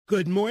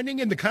Good morning,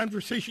 and the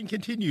conversation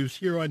continues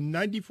here on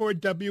 94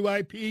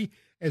 WIP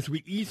as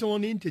we ease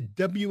on into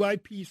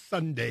WIP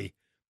Sunday.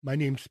 My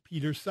name's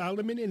Peter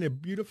Solomon, and a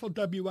beautiful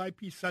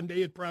WIP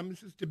Sunday it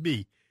promises to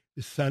be.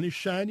 The sun is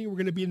shining. We're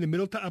going to be in the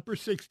middle to upper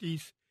 60s.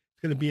 It's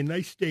going to be a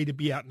nice day to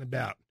be out and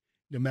about.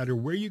 No matter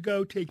where you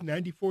go, take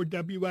 94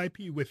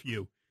 WIP with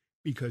you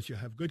because you'll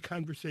have good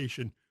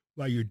conversation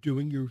while you're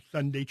doing your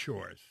Sunday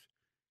chores.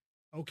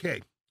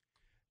 Okay.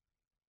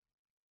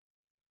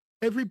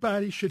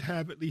 Everybody should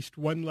have at least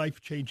one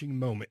life-changing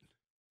moment.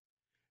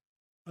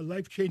 A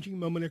life-changing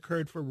moment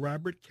occurred for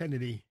Robert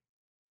Kennedy,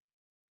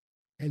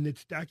 and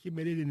it's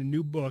documented in a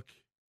new book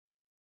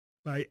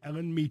by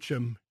Ellen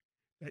Meacham,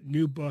 that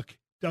new book,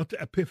 Delta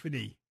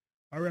Epiphany,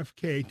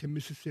 RFK to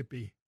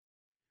Mississippi.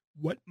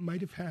 What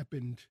might have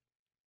happened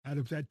out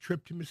of that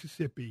trip to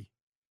Mississippi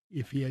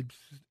if he had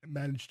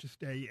managed to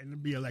stay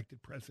and be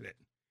elected president?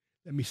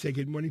 Let me say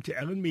good morning to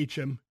Ellen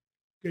Meacham.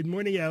 Good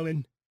morning,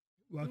 Ellen.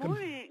 Welcome.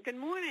 Good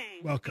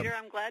morning. Welcome. Peter,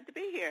 I'm glad to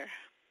be here.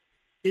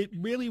 It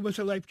really was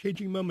a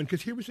life-changing moment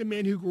because here was a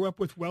man who grew up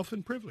with wealth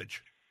and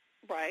privilege.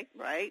 Right.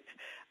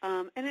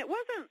 And it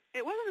wasn't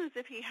as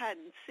if he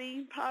hadn't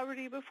seen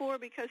poverty before,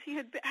 because he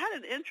had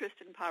an interest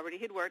in poverty.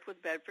 He'd worked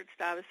with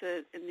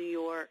Bedford-Stuyvesant in New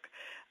York,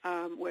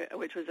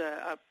 which was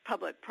a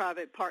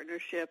public-private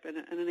partnership in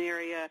an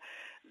area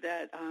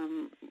that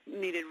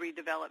needed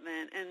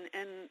redevelopment,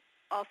 and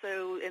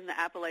also in the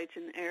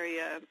Appalachian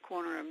area,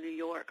 corner of New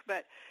York.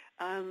 But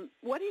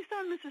what he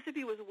saw in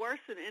Mississippi was worse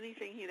than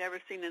anything he'd ever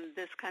seen in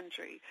this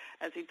country,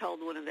 as he told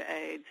one of the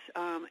aides.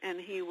 And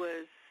he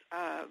was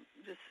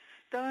just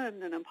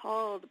stunned and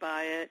appalled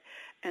by it,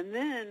 and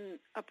then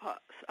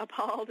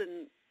appalled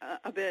and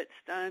a bit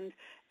stunned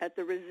at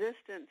the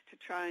resistance to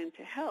trying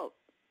to help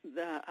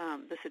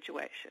the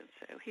situation.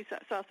 So he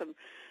saw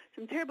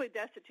some terribly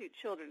destitute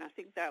children. I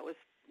think that was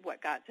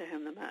what got to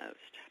him the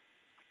most.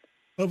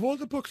 Of all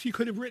the books you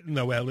could have written,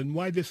 though, Ellen,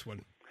 why this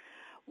one?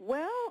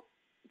 Well,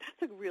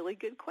 that's a really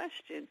good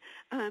question.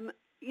 I'm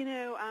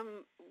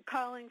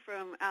calling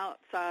from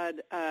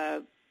outside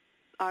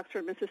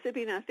Oxford,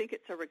 Mississippi, and I think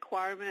it's a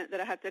requirement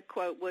that I have to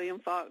quote William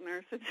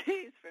Faulkner since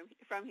he's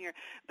from here.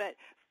 But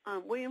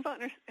William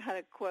Faulkner had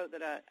a quote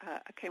that I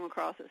came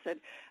across that said,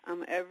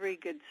 every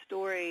good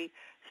story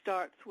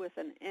starts with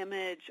an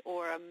image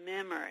or a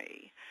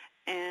memory.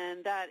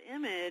 And that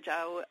image,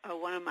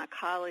 one of my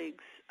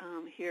colleagues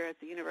here at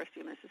the University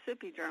of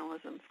Mississippi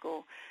Journalism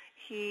School,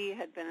 he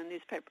had been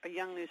a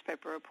young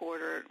newspaper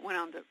reporter, went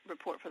on to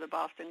report for the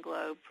Boston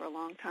Globe for a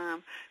long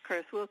time,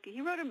 Curtis Wilkie. He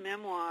wrote a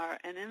memoir,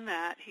 and in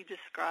that he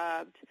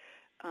described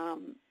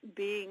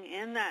being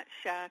in that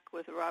shack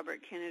with Robert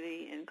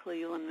Kennedy in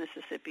Cleveland,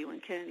 Mississippi, when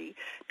Kennedy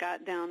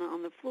got down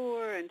on the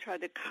floor and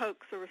tried to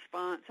coax a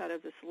response out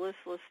of this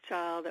listless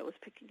child that was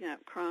picking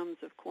up crumbs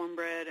of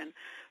cornbread and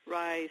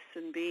rice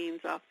and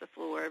beans off the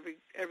floor,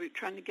 every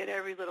trying to get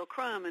every little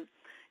crumb. And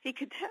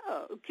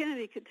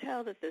Kennedy could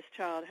tell that this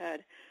child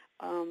had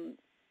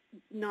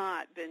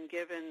not been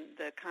given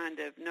the kind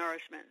of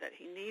nourishment that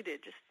he needed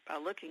just by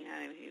looking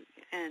at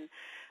him.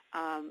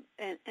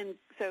 And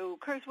so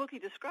Curtis Wilkie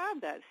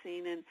described that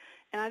scene, and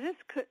I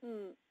just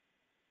couldn't,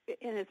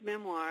 in his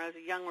memoir as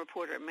a young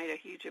reporter, it made a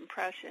huge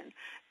impression,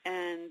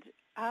 and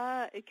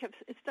it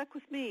stuck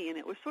with me, and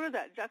it was sort of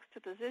that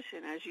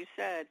juxtaposition, as you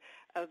said,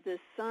 of this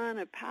son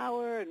of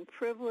power and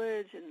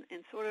privilege,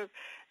 and sort of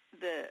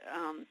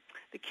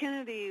the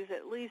Kennedys,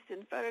 at least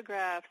in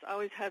photographs,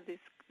 always have this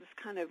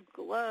kind of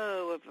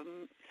glow of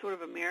sort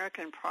of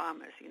American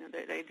promise.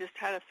 They just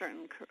had a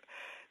certain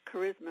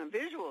charisma,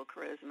 visual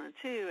charisma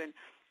too, and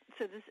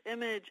so this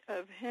image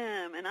of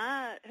him. And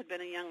I had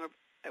been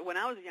when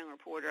I was a young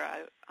reporter,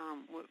 I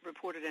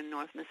reported in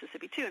North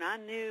Mississippi too, and I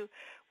knew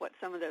what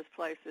some of those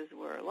places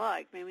were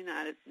like. Maybe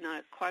not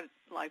quite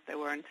like they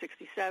were in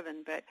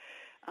 '67, but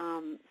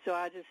so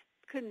I just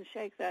couldn't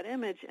shake that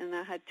image, and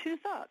I had two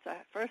thoughts. The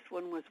first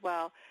one was,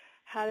 well,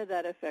 how did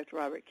that affect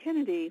Robert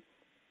Kennedy?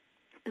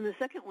 And the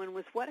second one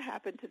was, what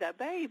happened to that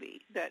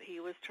baby that he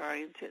was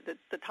trying to,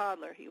 the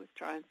toddler he was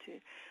trying to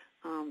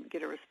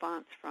get a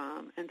response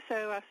from? And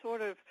so I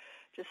sort of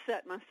just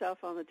set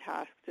myself on the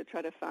task to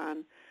try to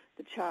find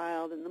the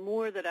child. And the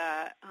more that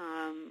I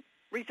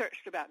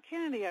researched about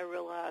Kennedy, I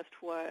realized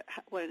what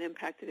an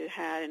impact it had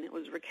had, and it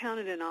was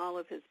recounted in all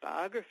of his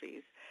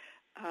biographies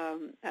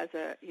as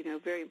a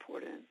very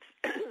important,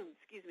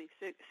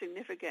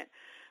 significant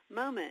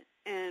moment.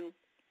 And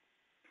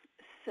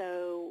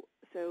so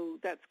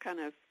that's kind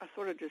of, I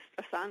sort of just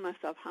assigned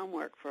myself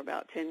homework for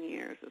about 10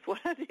 years is what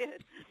I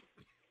did.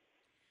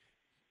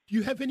 Do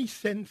you have any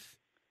sense,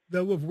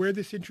 though, of where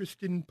this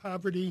interest in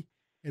poverty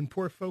and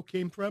poor folk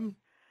came from?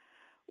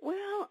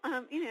 Well,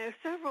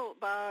 several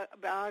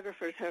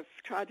biographers have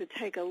tried to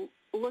take a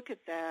look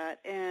at that,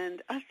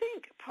 and I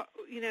think,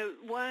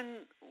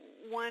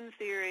 one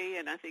theory,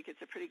 and I think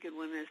it's a pretty good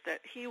one, is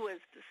that he was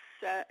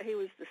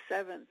the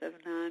seventh of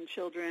 9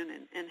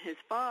 children, and his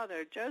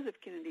father, Joseph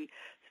Kennedy,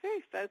 is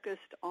very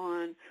focused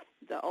on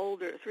the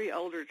three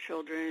older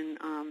children,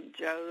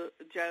 Joe,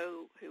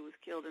 who was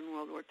killed in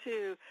World War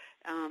II,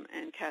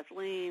 and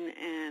Kathleen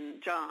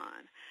and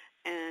John.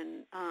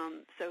 And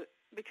so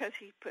because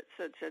he put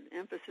such an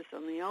emphasis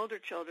on the older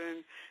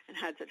children and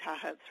had such high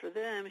hopes for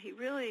them, he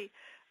really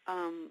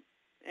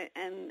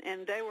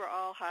and they were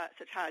all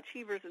such high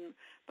achievers. And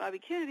Bobby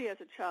Kennedy, as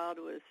a child,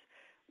 was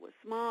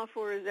small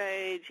for his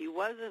age. He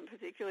wasn't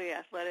particularly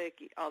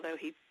athletic, although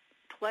he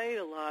played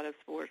a lot of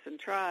sports and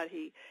tried.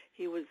 He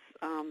was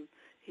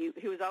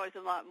always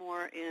a lot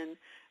more in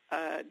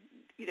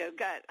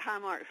got high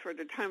marks for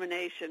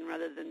determination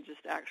rather than just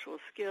actual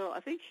skill.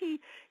 I think he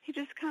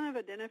just kind of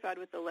identified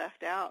with the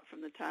left out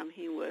from the time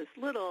he was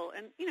little,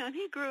 and and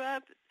he grew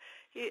up.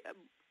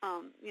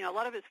 A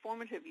lot of his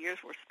formative years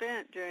were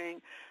spent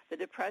during the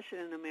Depression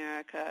in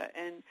America,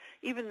 and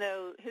even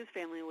though his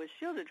family was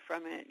shielded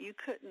from it, you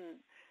couldn't.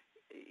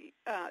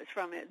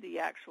 From it, the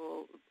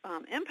actual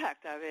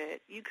impact of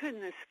it, you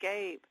couldn't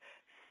escape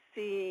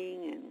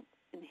seeing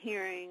and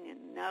hearing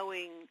and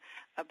knowing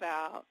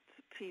about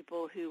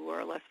people who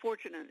were less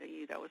fortunate than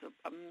you. That was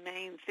a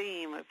main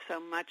theme of so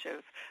much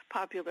of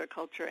popular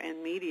culture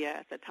and media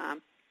at the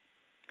time.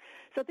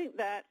 So I think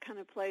that kind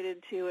of played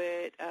into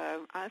it.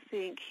 I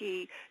think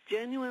he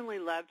genuinely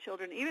loved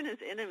children. Even his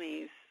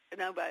enemies,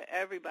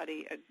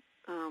 everybody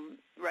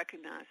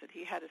recognized that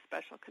he had a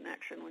special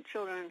connection with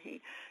children.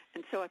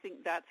 And so I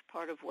think that's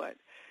part of what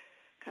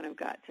kind of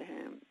got to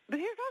him. But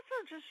he was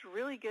also just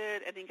really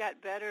good, and he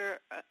got better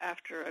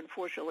after,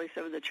 unfortunately,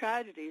 some of the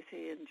tragedies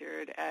he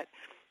endured at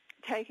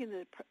taking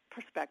the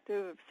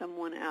perspective of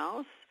someone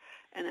else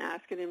and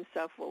asking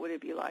himself, what would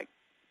it be like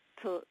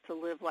to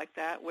live like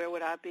that? Where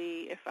would I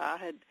be if I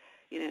had,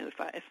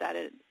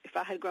 if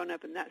I had grown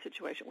up in that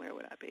situation? Where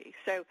would I be?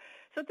 So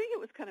I think it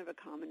was kind of a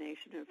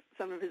combination of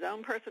some of his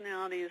own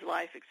personalities,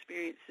 life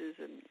experiences,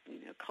 and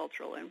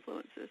cultural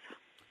influences.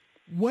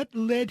 What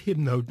led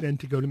him, though, then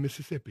to go to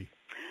Mississippi?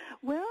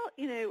 Well,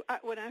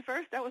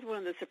 that was one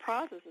of the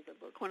surprises of the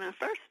book. When I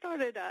first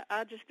started,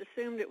 I just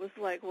assumed it was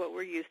like what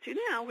we're used to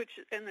now,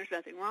 and there's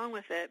nothing wrong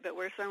with it, but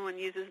where someone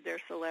uses their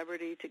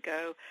celebrity to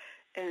go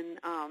and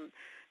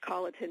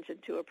call attention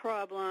to a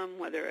problem,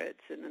 whether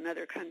it's in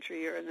another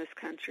country or in this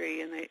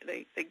country, and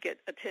they get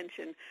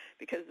attention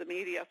because the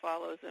media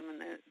follows them,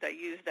 and they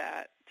use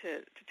that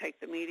to take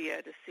the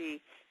media to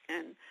see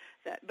and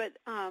that. But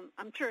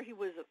I'm sure he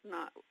was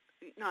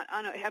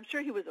I'm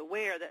sure he was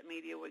aware that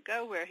media would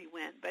go where he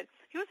went, but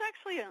it was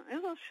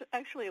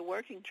actually a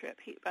working trip.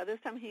 By this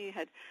time he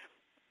had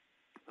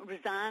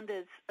resigned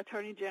as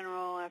Attorney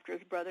General after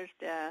his brother's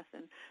death,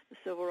 and the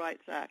Civil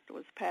Rights Act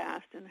was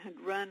passed, and had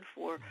run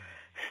for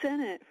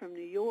Senate from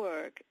New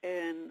York,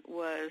 and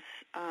was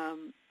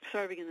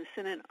serving in the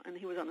Senate, and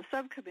he was on the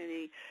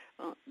subcommittee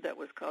that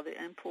was called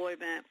the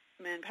Employment,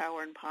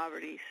 Manpower, and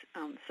Poverty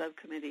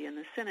Subcommittee in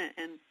the Senate,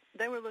 and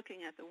they were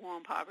looking at the war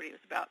on poverty. It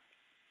was about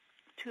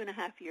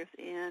 2.5 years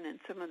in, and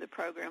some of the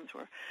programs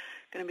were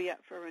going to be up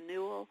for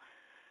renewal.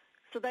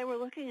 So they were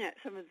looking at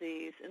some of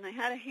these, and they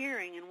had a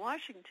hearing in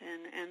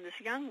Washington, and this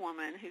young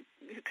woman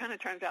who kind of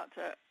turns out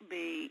to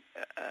be,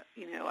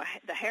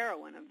 the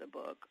heroine of the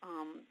book,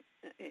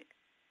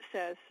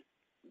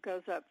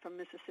 goes up from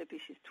Mississippi.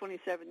 She's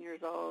 27 years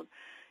old,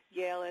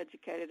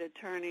 Yale-educated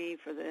attorney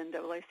for the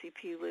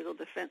NAACP Legal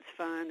Defense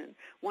Fund, and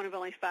one of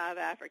only 5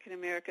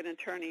 African-American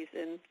attorneys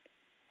in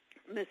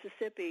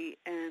Mississippi,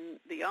 and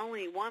the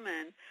only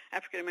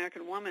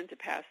African-American woman to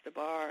pass the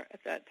bar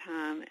at that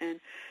time. And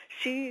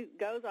she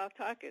goes off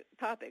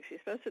topic. She's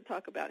supposed to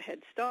talk about Head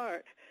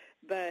Start,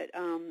 but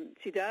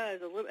she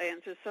does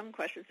answers some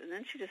questions, and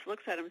then she just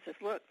looks at them and says,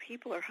 look,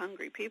 people are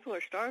hungry, people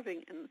are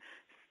starving, and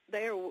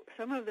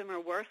some of them are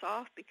worse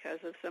off because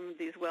of some of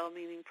these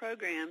well-meaning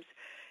programs,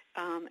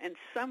 and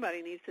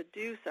somebody needs to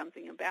do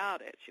something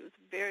about it. She was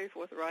very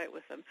forthright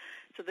with them.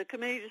 So the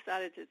committee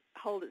decided to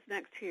hold its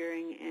next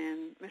hearing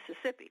in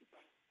Mississippi.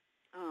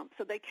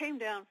 So they came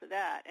down for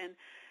that. And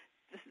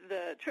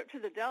the trip to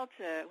the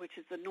Delta, which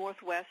is the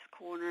northwest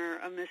corner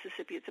of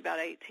Mississippi, it's about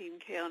 18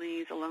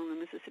 counties along the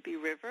Mississippi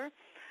River,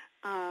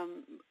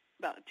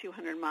 about a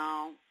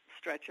 200-mile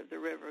stretch of the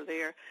river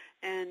there.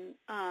 And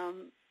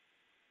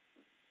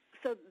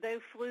so they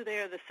flew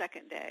there the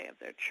second day of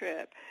their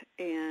trip,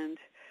 and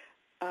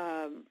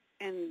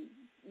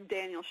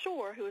Daniel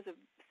Shore, who was a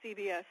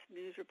CBS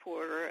News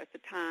reporter at the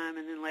time,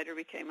 and then later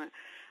became a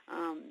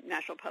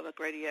National Public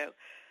Radio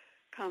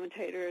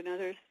commentator and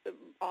others,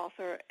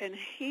 author,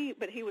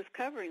 but he was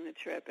covering the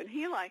trip, and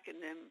he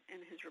likened them in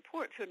his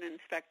report to an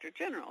inspector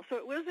general. So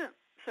it wasn't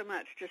so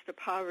much just a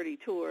poverty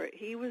tour.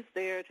 He was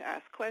there to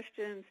ask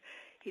questions.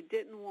 He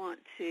didn't want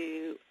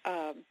to.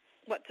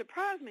 What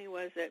surprised me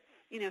was that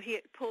he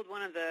had pulled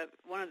one of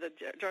the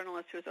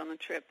journalists who was on the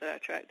trip that I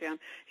tracked down.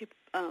 He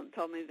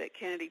told me that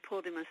Kennedy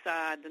pulled him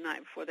aside the night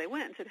before they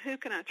went and said, "Who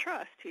can I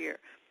trust here?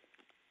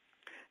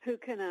 Who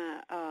can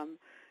I?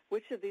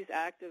 Which of these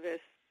activists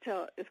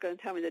is going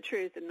to tell me the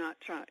truth and not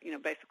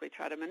basically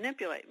try to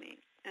manipulate me?"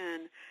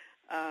 And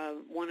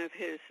one of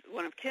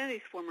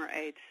Kennedy's former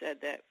aides said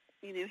that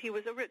he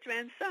was a rich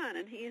man's son,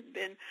 and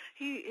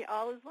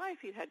all his life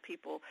he'd had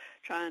people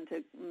trying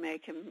to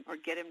make him or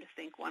get him to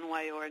think one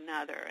way or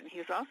another. And he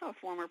was also a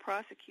former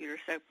prosecutor,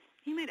 so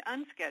he made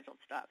unscheduled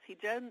stops. He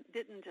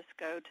didn't just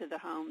go to the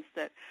homes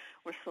that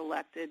were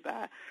selected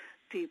by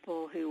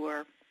people who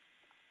were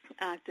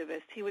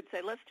activists. He would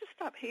say, let's just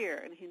stop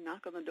here, and he'd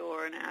knock on the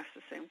door and ask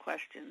the same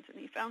questions. And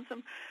he found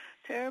some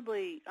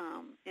terribly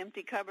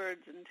empty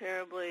cupboards and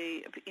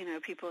terribly,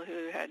 people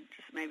who had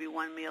just maybe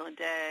one meal a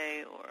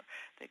day, or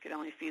they could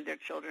only feed their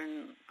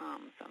children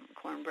some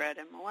cornbread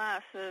and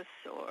molasses,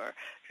 or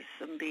just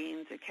some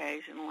beans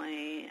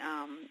occasionally,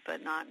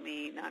 but not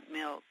meat, not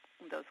milk,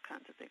 those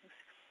kinds of things.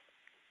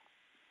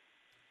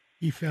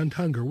 He found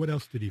hunger. What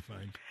else did he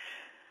find?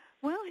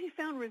 Well, he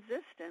found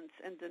resistance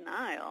and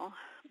denial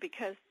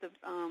because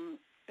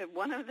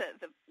one of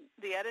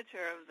the editor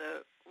of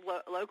the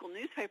local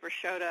newspaper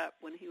showed up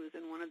when he was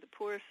in one of the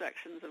poorest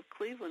sections of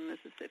Cleveland,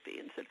 Mississippi,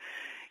 and said,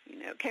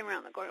 came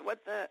around the corner,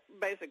 what the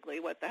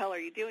hell are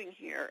you doing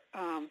here?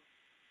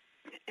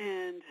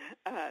 And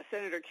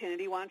Senator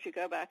Kennedy, why don't you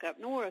go back up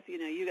north?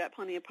 You got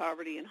plenty of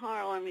poverty in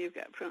Harlem. You've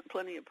got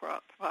plenty of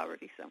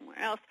poverty somewhere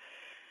else.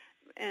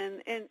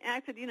 And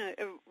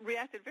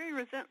reacted very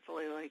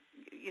resentfully, like,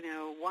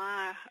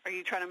 why are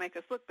you trying to make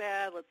us look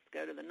bad? Let's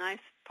go to the nice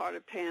part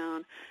of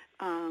town.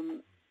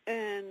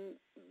 And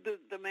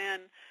the man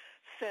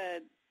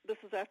said, this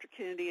was after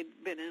Kennedy had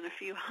been in a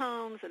few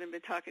homes and had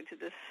been talking to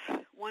this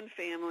one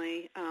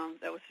family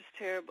that was just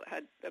terrible,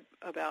 had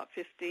about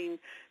 15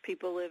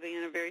 people living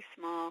in a very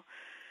small,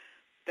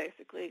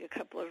 basically a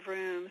couple of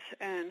rooms.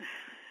 And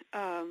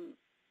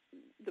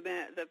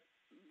the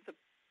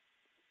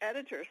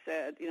editor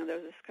said, there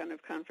was this kind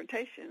of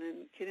confrontation,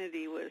 and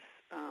Kennedy was,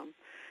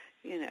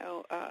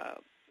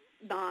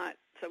 not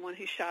someone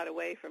who shied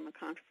away from a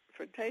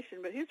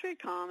confrontation, but he was very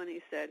calm, and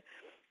he said,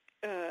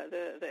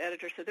 the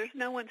editor said, there's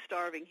no one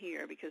starving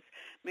here, because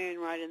Marion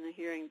Wright in the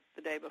hearing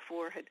the day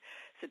before had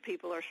said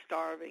people are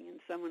starving and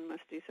someone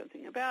must do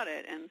something about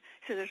it. And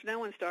he said, there's no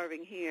one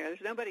starving here.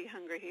 There's nobody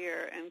hungry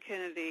here. And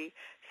Kennedy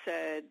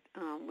said,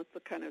 with the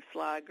kind of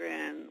sly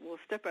grin, well,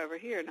 step over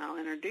here and I'll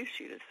introduce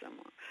you to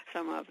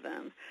some of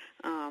them,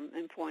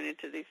 and pointed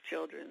to these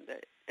children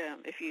that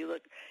if you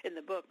look in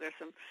the book, there's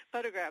some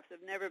photographs that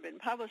have never been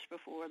published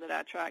before that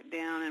I tracked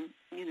down, and,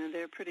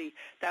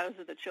 those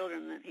are the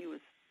children that he was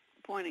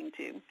pointing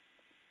to.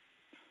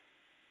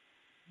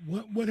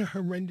 What a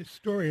horrendous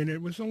story. And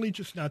it was only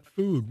just not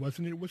food,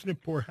 wasn't it? Wasn't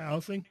it poor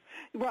housing?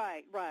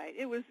 Right.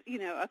 It was,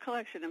 a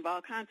collection of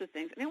all kinds of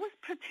things. And it was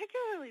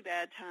particularly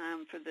bad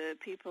time for the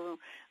people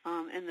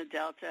in the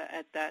Delta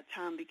at that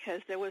time,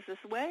 because there was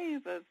this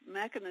wave of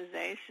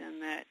mechanization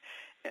that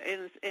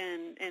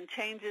in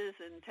changes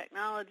in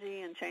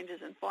technology and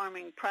changes in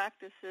farming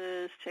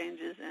practices,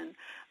 changes in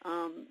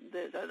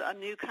a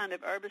new kind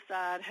of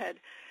herbicide had,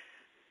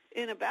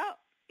 in about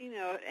an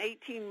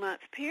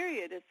 18-month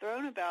period, had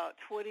thrown about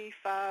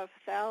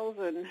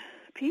 25,000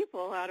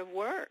 people out of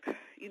work,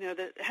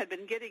 that had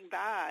been getting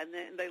by. And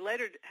then they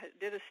later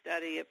did a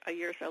study a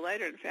year or so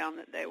later and found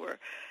that they were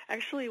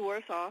actually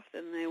worse off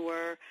than they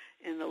were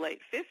in the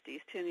late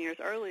 50s, 10 years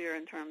earlier,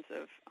 in terms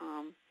of,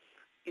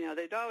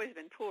 they'd always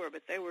been poor,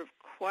 but they were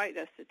quite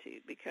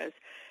destitute because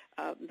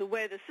the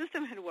way the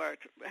system had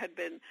worked had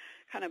been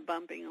kind of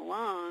bumping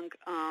along,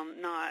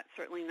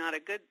 certainly not in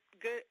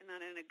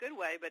a good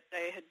way, but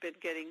they had been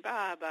getting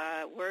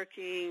by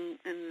working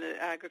in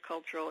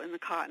the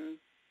cotton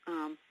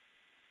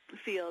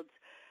fields.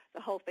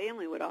 The whole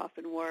family would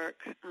often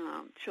work,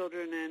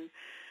 children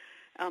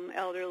and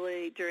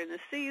elderly during the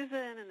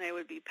season, and they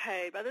would be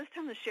paid. By this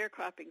time, the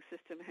sharecropping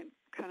system had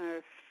kind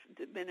of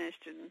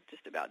diminished and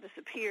just about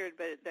disappeared,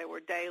 but they were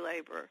day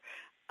labor,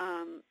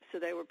 so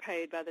they were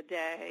paid by the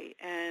day.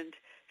 And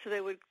so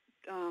they would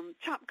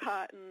chop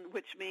cotton,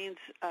 which means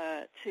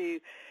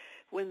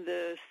when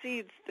the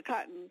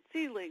cotton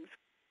seedlings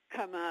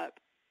come up,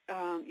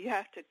 you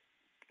have to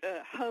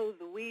hoe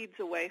the weeds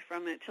away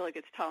from it till it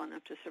gets tall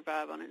enough to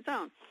survive on its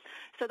own.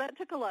 So that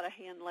took a lot of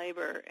hand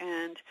labor.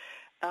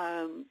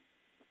 And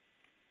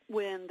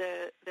when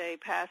they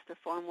passed the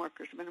farm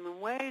workers minimum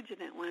wage,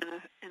 and it went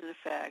in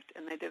effect,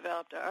 and they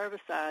developed an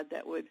herbicide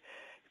that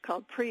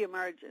called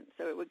pre-emergent,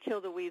 so it would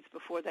kill the weeds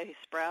before they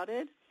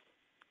sprouted,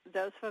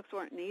 those folks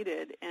weren't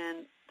needed.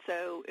 And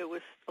so it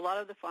was, a lot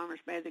of the farmers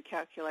made the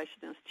calculation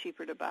it was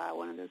cheaper to buy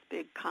one of those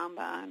big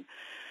combine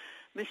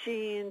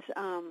machines.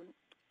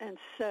 And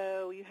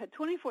so you had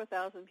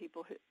 24,000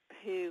 people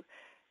who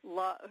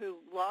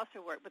lost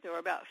their work, but there were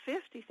about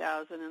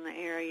 50,000 in the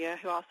area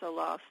who also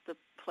lost the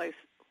place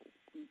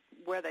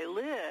where they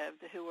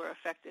lived, who were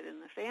affected in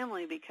the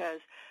family,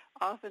 because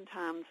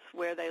oftentimes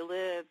where they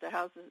lived, the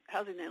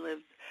housing they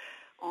lived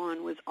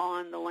on was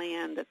on the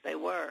land that they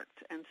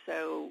worked. And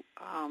so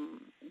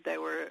they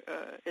were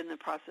in the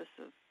process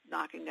of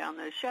knocking down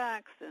those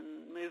shacks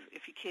and if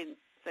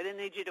they didn't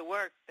need you to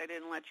work, they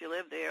didn't let you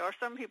live there. Or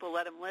some people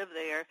let them live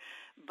there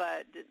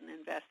but didn't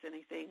invest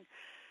anything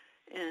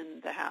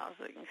in the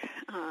housing.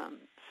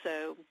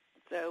 So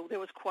there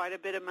was quite a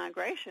bit of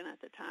migration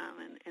at the time,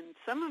 and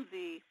some of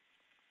the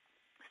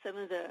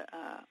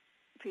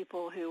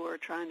people who were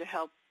trying to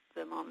help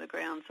them on the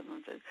ground, some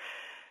of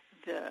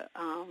the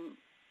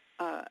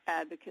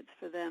advocates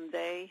for them,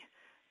 they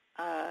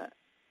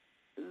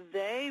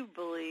they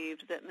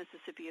believed that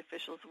Mississippi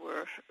officials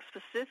were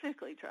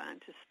specifically trying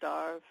to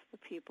starve the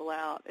people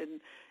out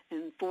and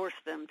force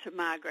them to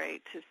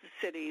migrate to the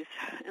cities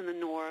in the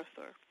north,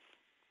 or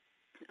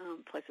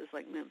places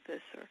like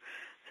Memphis or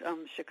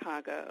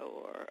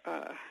Chicago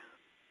or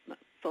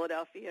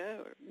Philadelphia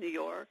or New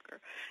York or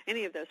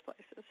any of those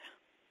places.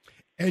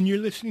 And you're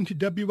listening to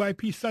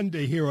WIP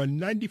Sunday here on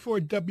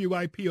 94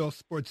 WIP All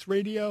Sports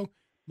Radio.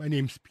 My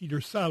name's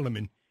Peter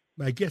Solomon.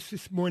 My guest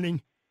this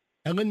morning,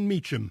 Ellen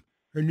Meacham,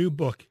 her new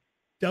book,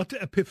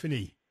 Delta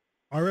Epiphany,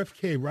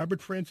 RFK,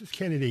 Robert Francis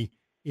Kennedy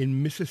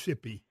in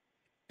Mississippi.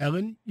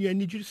 Ellen, I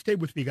need you to stay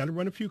with me. Got to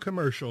run a few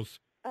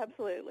commercials.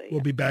 Absolutely.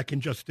 We'll be back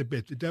in just a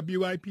bit. The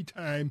WIP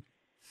time,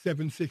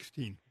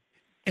 7:16.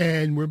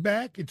 And we're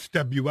back. It's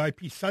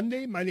WIP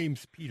Sunday. My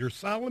name's Peter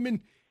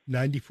Solomon,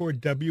 94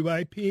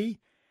 WIP.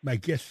 My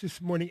guest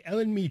this morning,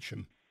 Ellen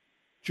Meacham,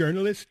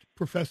 journalist,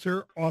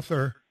 professor,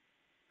 author.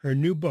 Her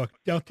new book,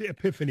 Delta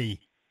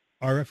Epiphany,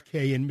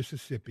 RFK in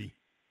Mississippi.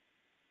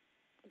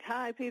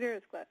 Hi, Peter.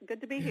 It's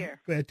good to be here.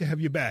 Glad to have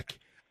you back.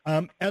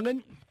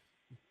 Ellen,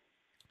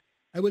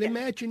 I would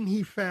imagine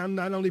he found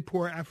not only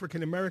poor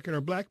African-American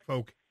or black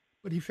folk,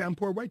 but he found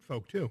poor white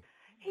folk, too.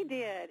 He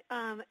did,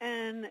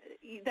 and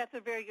that's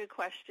a very good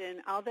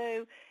question.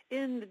 Although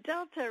in the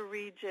Delta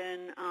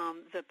region,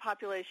 the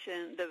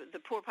population, the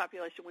poor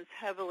population was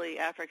heavily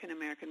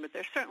African-American, but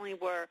there certainly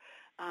were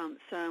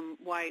some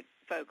white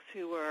folks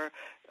who were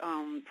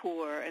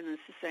poor, and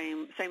it's the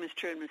same is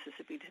true in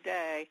Mississippi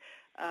today.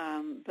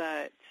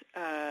 But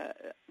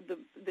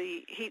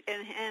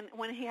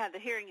when he had the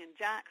hearing in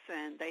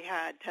Jackson, they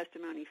had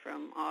testimony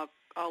from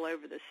all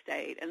over the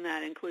state, and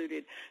that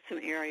included some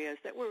areas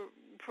that were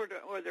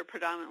they're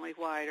predominantly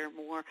white or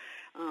more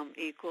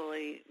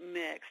equally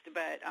mixed.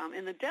 But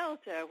in the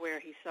Delta, where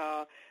he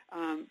saw,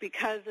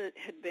 because it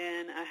had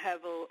been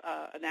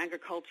an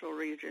agricultural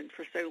region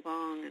for so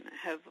long and a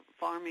heavy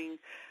farming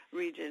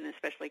region,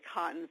 especially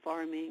cotton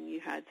farming, you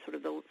had sort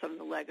of some of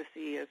the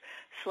legacy of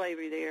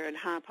slavery there and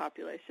high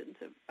populations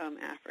of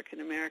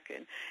African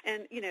American.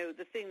 And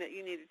the thing that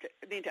you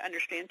need to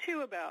understand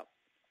too about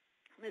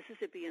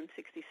Mississippi in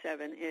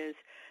 '67 is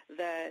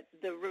that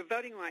the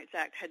Voting Rights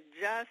Act had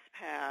just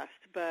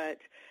passed, but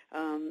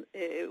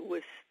it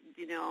was,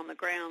 on the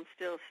ground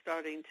still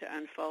starting to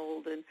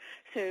unfold. And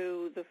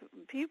so the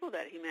people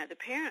that he met, the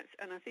parents,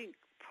 and I think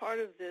part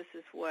of this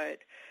is what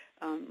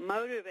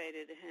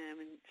motivated him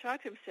and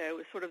shocked him so,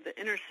 was sort of the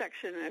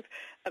intersection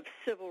of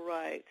civil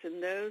rights.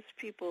 And those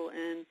people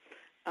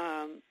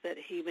that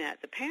he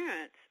met, the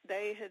parents,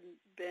 they had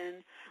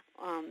been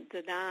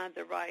denied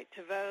the right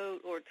to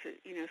vote or to,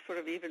 sort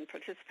of even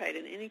participate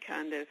in any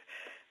kind of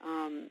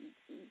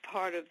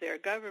part of their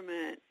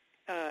government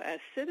as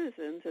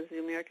citizens, as the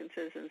American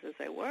citizens as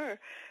they were,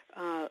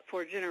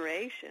 for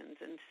generations.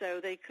 And so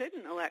they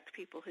couldn't elect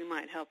people who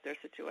might help their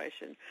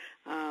situation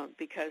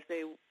because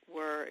they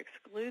were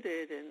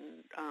excluded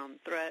and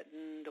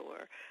threatened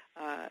or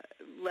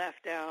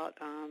left out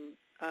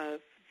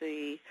of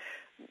the,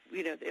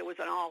 it was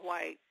an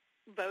all-white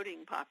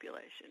voting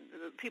population.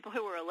 The people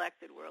who were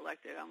elected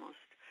almost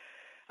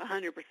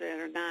 100%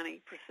 or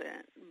 90%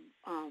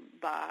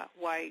 by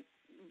white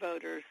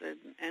voters,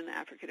 and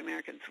African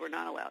Americans were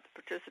not allowed to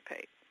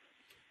participate.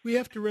 We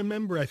have to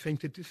remember, I think,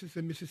 that this is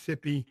a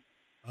Mississippi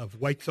of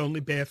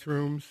whites-only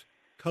bathrooms,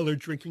 colored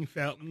drinking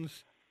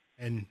fountains,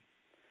 and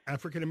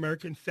African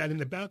Americans sat in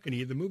the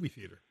balcony of the movie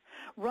theater.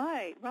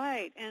 Right.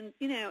 And,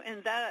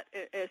 and that,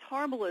 as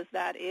horrible as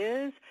that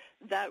is,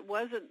 that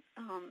wasn't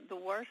the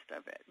worst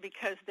of it,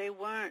 because they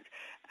weren't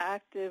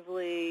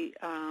actively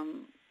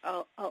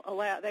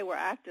allowed. They were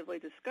actively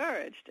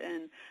discouraged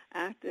and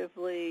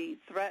actively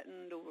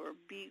threatened or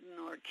beaten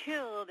or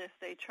killed if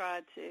they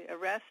tried to,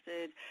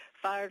 arrested,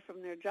 fired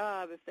from their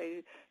job if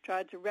they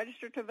tried to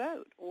register to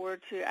vote or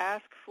to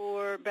ask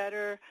for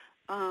better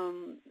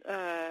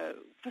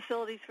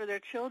facilities for their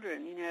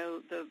children.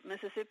 The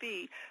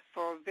Mississippi,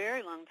 for a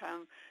very long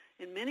time,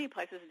 in many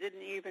places,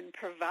 didn't even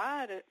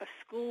provide a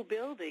school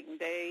building.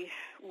 They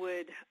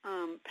would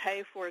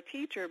pay for a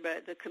teacher,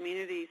 but the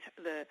communities,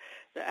 the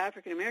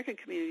African American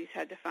communities,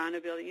 had to find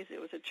a building. Usually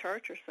it was a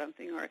church or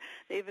something, or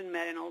they even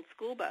met in old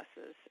school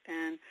buses.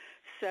 And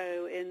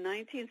so in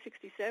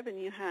 1967,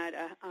 you had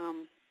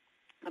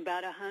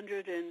about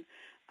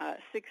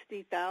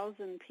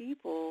 160,000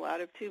 people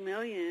out of 2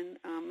 million,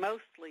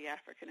 mostly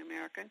African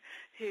American,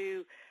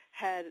 who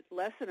had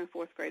less than a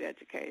fourth grade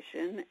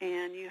education,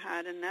 and you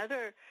had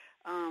another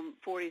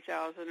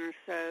 40,000 or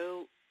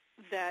so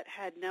that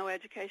had no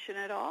education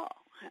at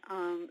all.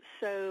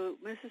 So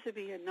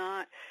Mississippi had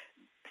not.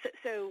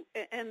 So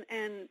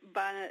and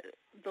by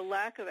the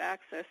lack of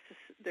access to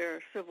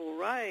their civil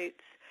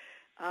rights,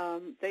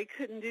 they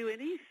couldn't do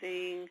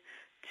anything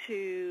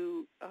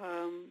to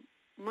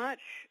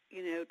much,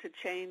 to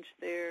change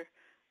their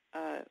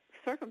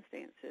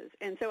circumstances.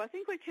 And so I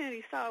think what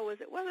Kennedy saw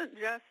was it wasn't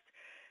just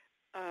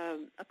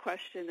a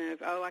question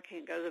of, I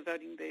can't go to the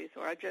voting booth,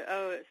 or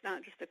it's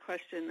not just a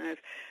question of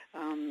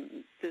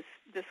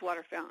this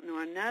water fountain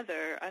or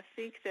another. I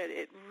think that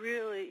he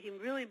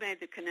really made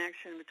the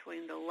connection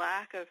between the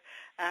lack of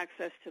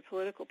access to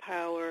political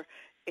power,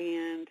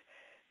 and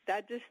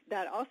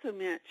that also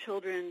meant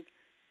children,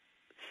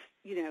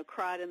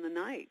 cried in the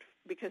night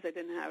because they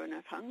didn't have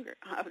enough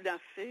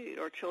food,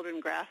 or children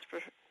grasped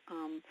for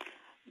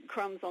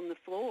crumbs on the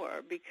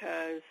floor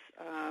because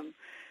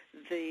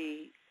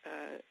the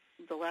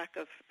lack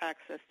of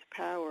access to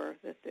power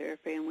that their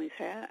families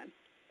had.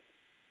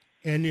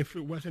 And if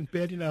it wasn't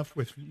bad enough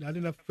with not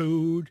enough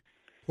food,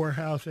 poor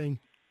housing,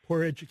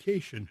 poor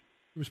education,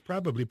 it was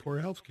probably poor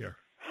health care.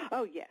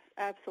 Oh, yes,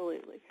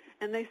 absolutely.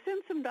 And they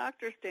sent some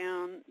doctors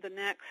down the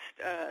next,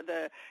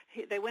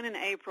 they went in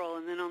April,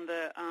 and then on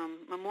the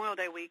Memorial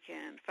Day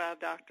weekend, 5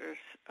 doctors,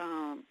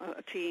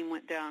 a team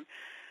went down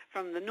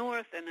from the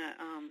north, and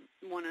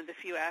one of the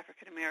few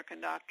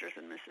African-American doctors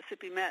in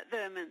Mississippi met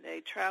them, and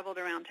they traveled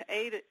around to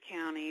 8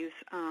 counties,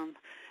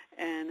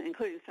 and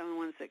including some of the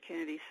ones that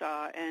Kennedy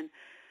saw, and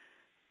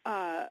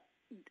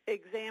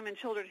examined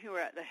children who were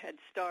at the Head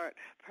Start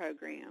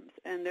programs.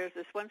 And there's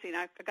this one scene,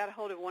 I got a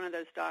hold of one of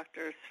those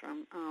doctors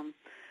from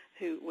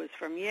who was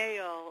from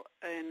Yale,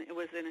 and it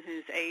was in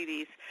his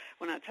 80s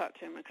when I talked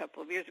to him a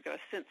couple of years ago,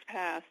 since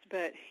passed,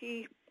 but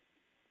he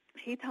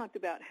talked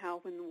about how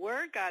when the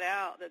word got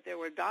out that there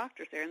were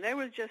doctors there, and they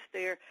were just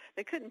there,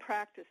 they couldn't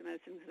practice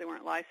medicine because they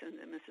weren't licensed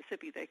in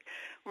Mississippi. They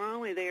were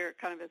only there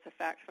kind of as a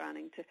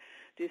fact-finding to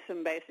do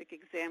some basic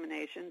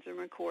examinations and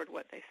record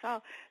what they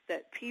saw,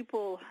 that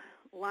people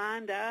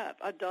lined up,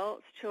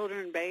 adults,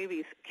 children,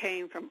 babies,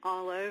 came from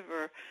all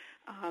over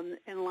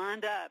and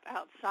lined up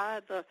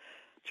outside the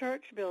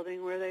church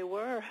building where they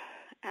were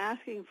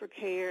asking for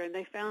care, and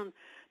they found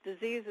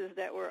diseases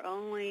that were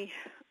only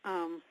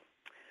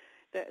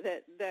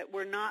that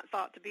were not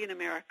thought to be in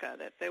America,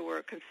 that they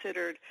were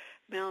considered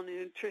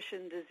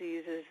malnutrition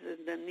diseases,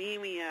 and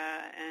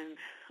anemia,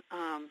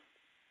 and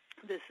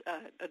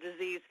a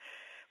disease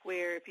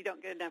where if you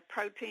don't get enough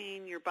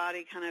protein, your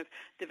body kind of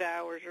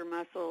devours your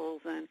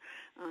muscles and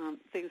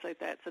things like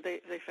that. So they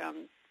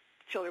found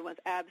children with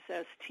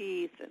abscessed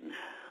teeth and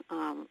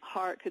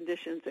heart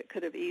conditions that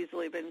could have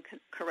easily been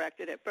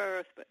corrected at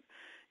birth, but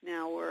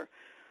now were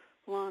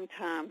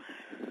long-time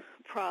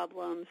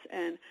problems.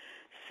 And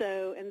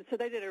so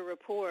they did a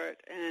report,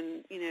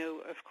 and,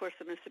 of course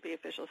the Mississippi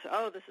officials said,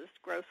 this is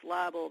gross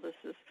libel, this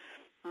is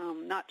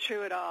not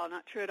true at all.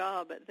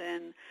 But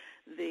then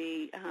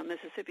the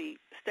Mississippi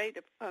State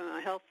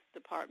Health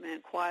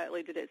Department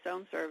quietly did its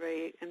own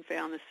survey and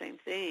found the same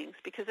things,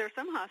 because there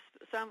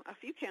are a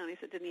few counties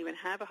that didn't even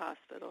have a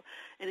hospital,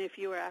 and if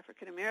you were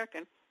African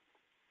American,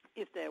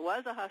 if there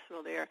was a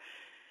hospital there,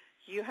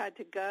 you had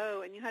to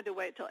go and you had to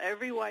wait till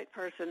every white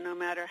person, no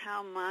matter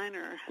how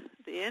minor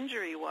the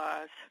injury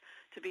was,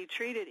 to be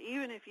treated,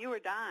 even if you were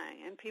dying.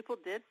 And people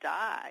did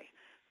die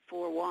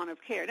for want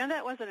of care. Now,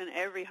 that wasn't in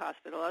every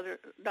hospital.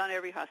 Not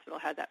every hospital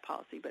had that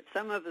policy, but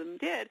some of them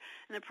did.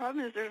 And the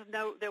problem is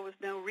there was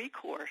no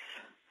recourse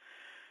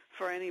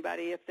for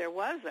anybody if there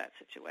was that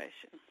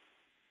situation.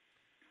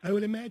 I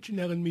would imagine,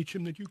 Ellen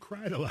Meacham, that you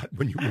cried a lot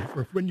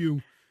when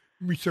you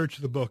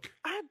researched the book.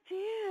 I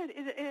did.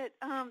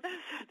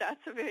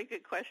 That's a very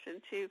good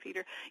question too,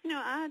 Peter.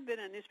 I had been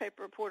a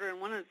newspaper reporter, and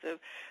one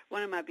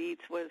of my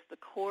beats was the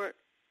court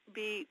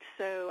beat.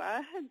 So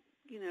I had,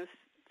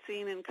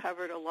 seen and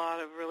covered a lot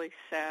of really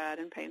sad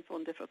and painful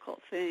and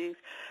difficult things.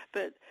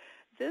 But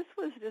this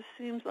just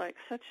seems like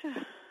such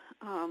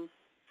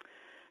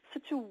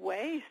a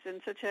waste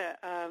and such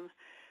a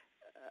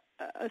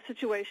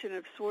situation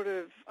of sort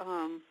of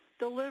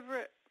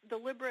deliberate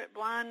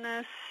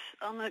blindness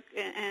and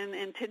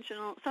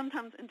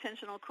sometimes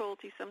intentional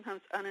cruelty,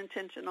 sometimes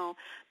unintentional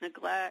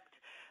neglect,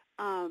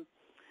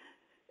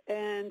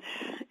 and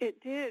it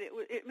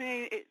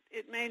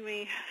made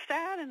me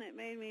sad, and it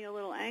made me a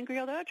little angry.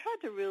 Although I tried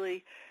to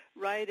really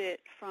write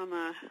it from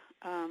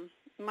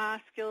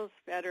my skills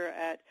better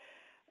at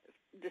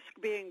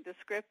being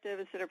descriptive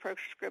instead of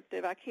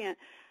prescriptive.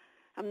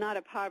 I'm not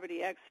a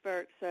poverty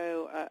expert,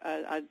 so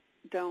I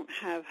don't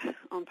have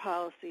on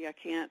policy. I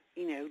can't,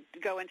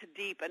 go into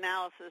deep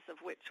analysis of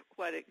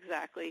what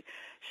exactly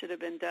should have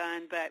been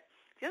done. But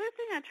the other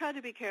thing I try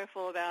to be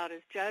careful about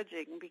is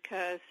judging,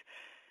 because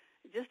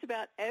just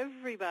about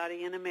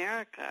everybody in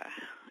America,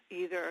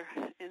 either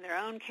in their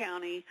own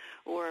county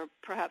or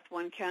perhaps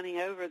one county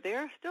over,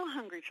 there are still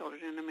hungry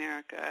children in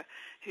America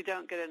who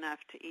don't get enough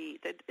to eat.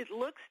 It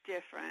looks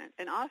different,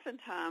 and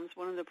oftentimes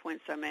one of the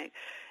points I make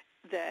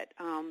that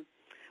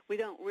we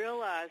don't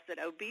realize that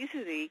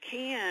obesity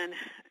can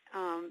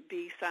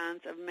be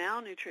signs of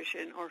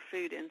malnutrition or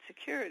food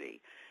insecurity,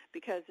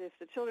 because if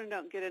the children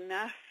don't get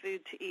enough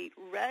food to eat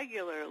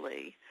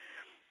regularly,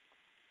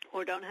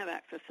 or don't have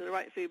access to the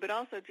right food, but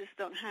also just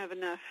don't have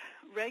enough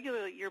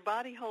regularly, your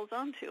body holds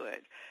on to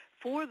it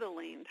for the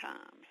lean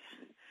times.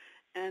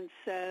 And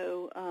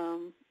so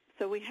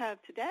we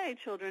have today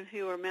children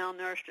who are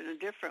malnourished in a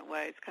different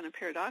way. It's kind of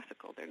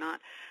paradoxical. They're not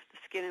the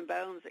skin and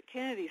bones that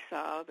Kennedy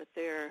saw, but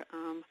they're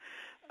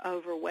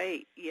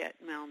overweight yet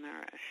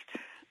malnourished.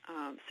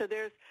 So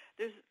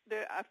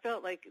I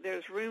felt like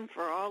there's room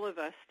for all of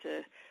us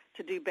to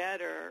do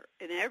better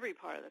in every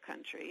part of the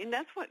country, and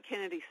that's what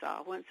Kennedy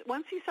saw. Once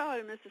he saw it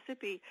in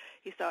Mississippi,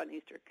 he saw it in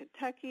eastern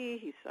Kentucky.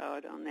 He saw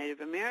it on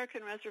Native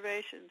American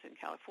reservations in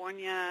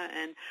California.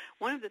 And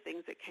one of the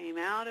things that came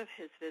out of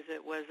his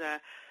visit was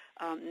there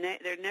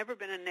had never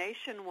been a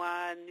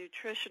nationwide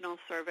nutritional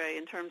survey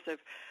in terms of,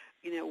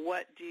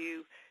 what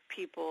do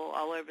people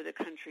all over the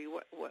country,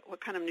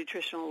 what kind of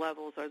nutritional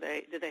levels do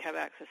they have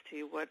access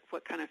to?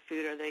 What kind of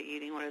food are they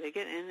eating? What are they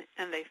getting?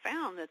 And they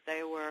found that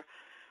there were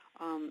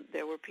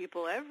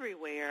people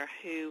everywhere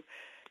who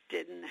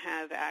didn't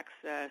have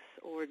access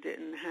or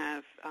didn't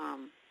have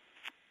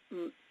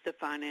the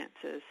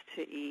finances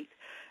to eat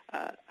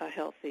a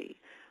healthy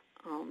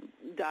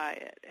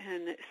diet.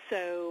 And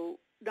so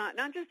not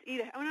just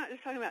I'm not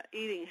just talking about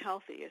eating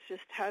healthy. It's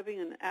just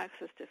having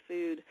access to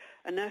food,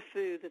 enough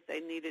food that they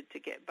needed to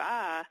get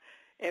by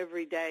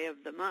every day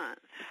of the month,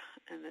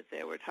 and that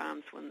there were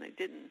times when they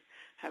didn't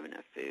have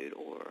enough food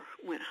or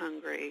went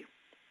hungry.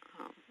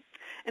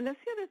 And that's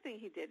the other thing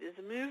he did, is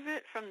move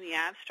it from the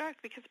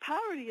abstract, because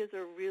poverty is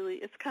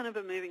it's kind of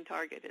a moving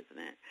target,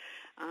 isn't it?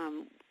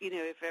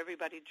 If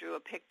everybody drew a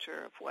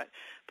picture of what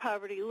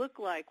poverty looked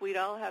like, we'd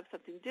all have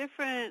something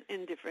different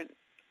in different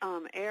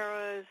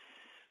eras.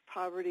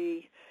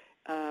 Poverty,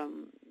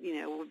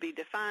 would be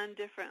defined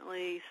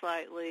differently,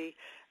 slightly,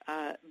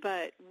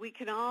 but we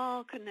can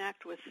all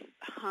connect with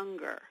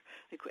hunger.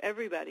 Like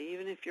everybody,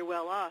 even if you're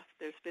well off,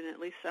 there's been at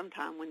least some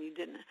time when you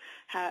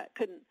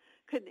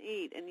couldn't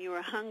eat and you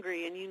were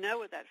hungry, and you know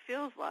what that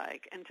feels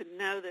like. And to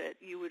know that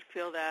you would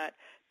feel that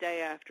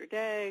day after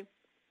day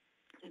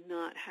and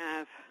not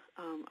have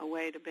a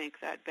way to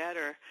make that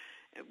better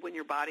when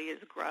your body is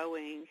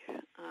growing,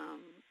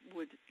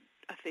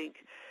 I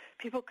think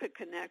people could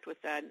connect with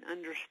that and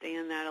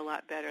understand that a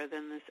lot better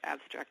than this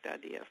abstract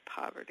idea of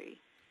poverty.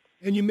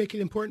 And you make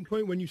an important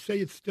point when you say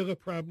it's still a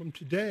problem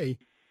today,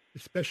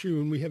 especially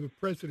when we have a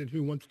president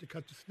who wants to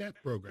cut the SNAP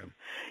program.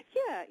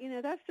 Yeah,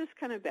 that's just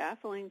kind of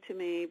baffling to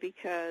me,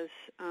 because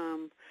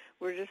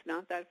we're just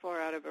not that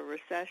far out of a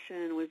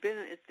recession.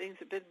 Things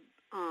have been,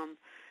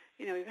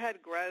 we've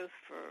had growth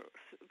for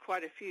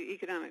quite a few,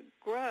 economic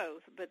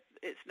growth, but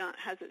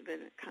hasn't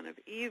been kind of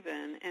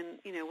even. And,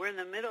 we're in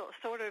the middle,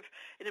 sort of,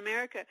 in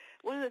America.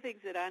 One of the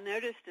things that I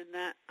noticed in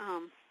that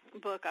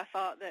book, I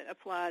thought that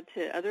applied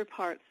to other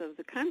parts of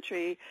the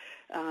country,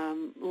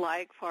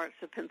 like parts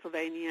of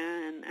Pennsylvania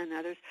and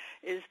others,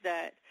 is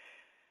that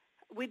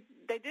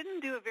they didn't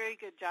do a very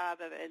good job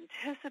of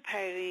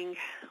anticipating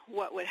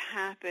what would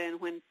happen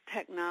when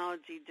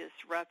technology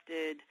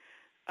disrupted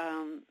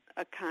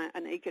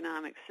an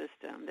economic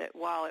system, that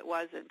while it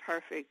wasn't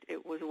perfect,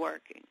 it was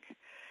working.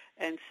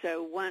 And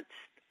so once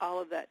all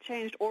of that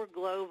changed, or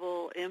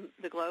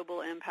the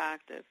global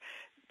impact of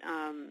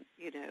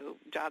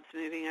jobs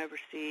moving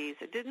overseas,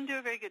 they didn't do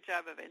a very good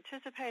job of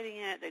anticipating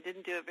it. They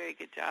didn't do a very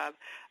good job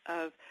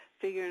of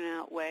figuring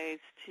out ways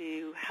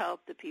to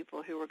help the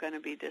people who were going to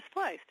be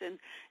displaced.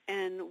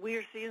 And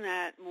we're seeing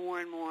that more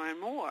and more and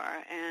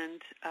more.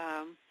 And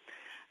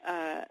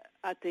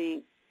I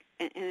think,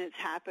 and it's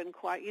happened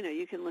quite,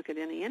 you can look at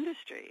any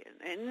industry.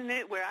 And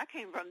where I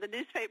came from, the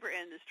newspaper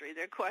industry,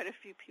 there are quite a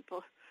few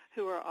people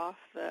who are off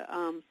the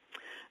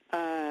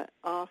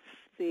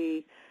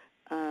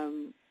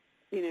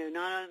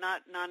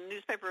not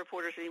newspaper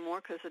reporters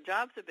anymore, because the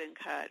jobs have been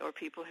cut, or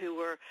people who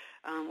were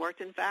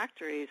worked in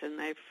factories and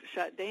they've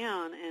shut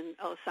down. And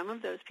some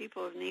of those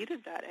people have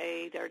needed that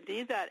aid, or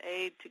need that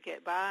aid to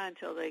get by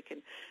until they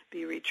can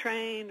be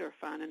retrained or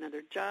find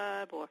another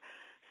job or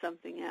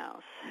something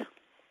else.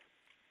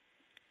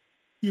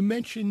 You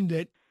mentioned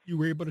that you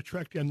were able to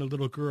track down the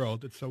little girl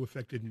that so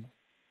affected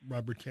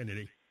Robert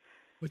Kennedy.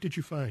 What did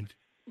you find?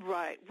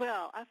 Right.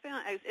 Well, I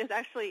found it's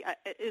actually,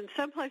 in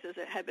some places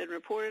it had been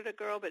reported a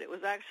girl, but it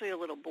was actually a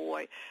little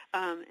boy.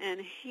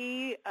 And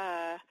his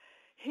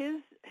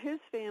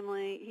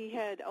family, he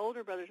had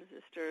older brothers and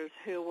sisters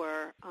who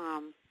were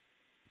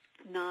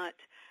not,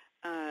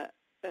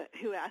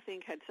 who I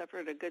think had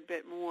suffered a good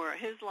bit more.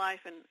 His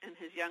life and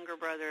his younger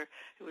brother,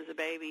 who was a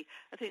baby,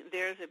 I think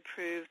theirs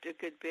improved a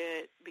good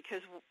bit,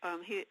 because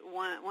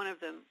one of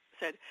them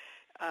said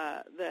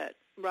that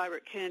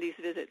Robert Kennedy's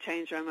visit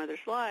changed my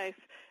mother's life,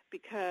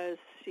 because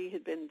she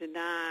had been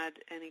denied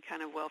any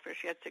kind of welfare.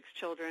 She had 6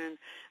 children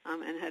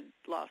and had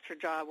lost her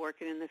job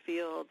working in the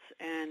fields,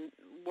 and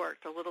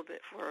worked a little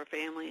bit for her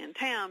family in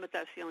town, but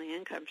that's the only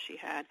income she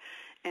had.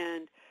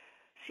 And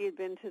she had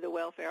been to the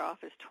welfare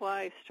office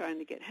twice trying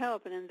to get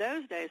help, and in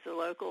those days the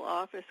local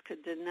office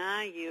could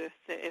deny you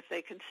if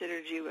they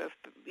considered you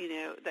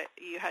that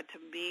you had to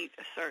meet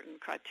a certain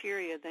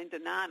criteria. They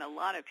denied a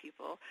lot of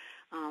people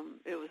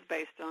it was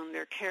based on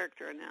their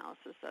character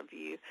analysis of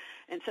you.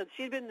 And so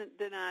she'd been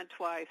denied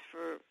twice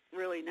for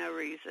really no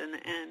reason.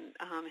 And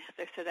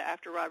they said that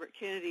after Robert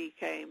Kennedy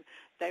came,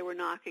 they were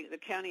knocking, the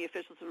county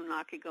officials were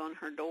knocking on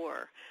her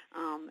door.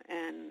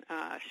 And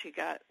she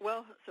got,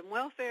 some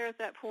welfare at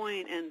that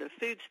point, and the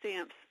food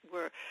stamps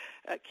were,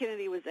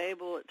 Kennedy was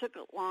able, it took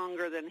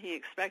longer than he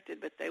expected,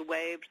 but they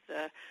waived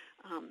the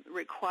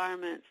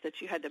requirements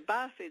that you had to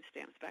buy food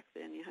stamps back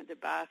then. You had to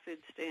buy food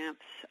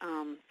stamps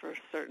for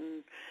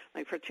certain,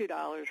 like for $2,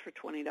 for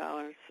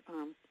 $20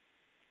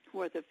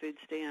 worth of food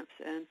stamps.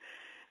 And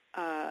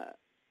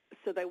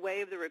so they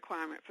waived the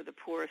requirement for the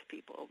poorest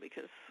people,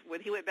 because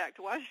when he went back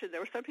to Washington, there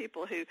were some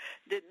people who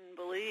didn't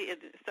believe,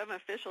 some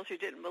officials who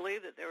didn't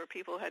believe that there were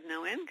people who had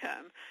no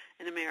income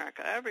in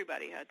America.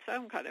 Everybody had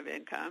some kind of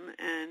income,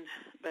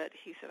 but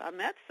he said, I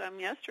met some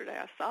yesterday.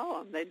 I saw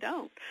them. They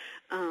don't.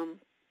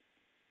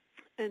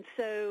 And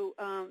so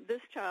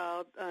this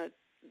child,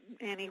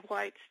 Annie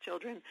White's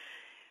children,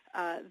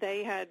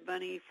 they had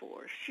money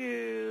for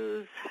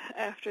shoes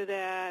after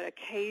that,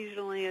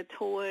 occasionally a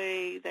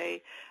toy.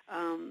 The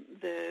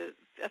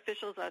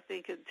officials, I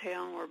think, in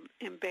town were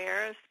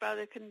embarrassed by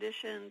the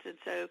conditions, and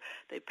so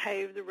they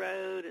paved the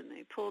road and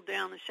they pulled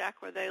down the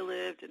shack where they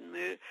lived and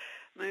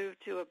moved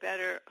to a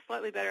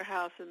slightly better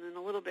house. And then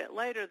a little bit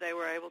later, they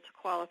were able to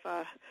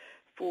qualify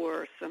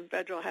for some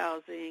federal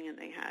housing, and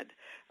they had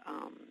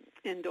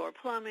indoor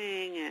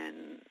plumbing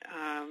and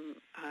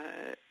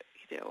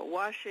a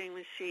washing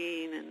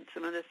machine and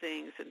some other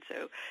things. And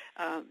so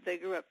they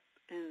grew up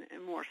in a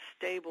more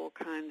stable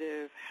kind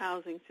of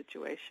housing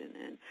situation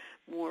and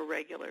more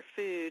regular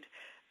food.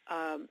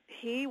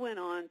 He went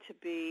on to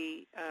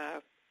be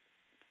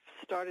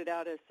started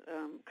out as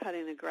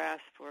cutting the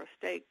grass for a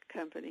steak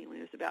company when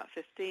he was about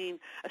 15,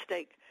 a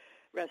steak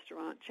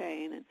restaurant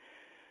chain, and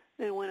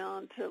then went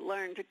on to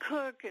learn to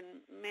cook and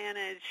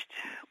managed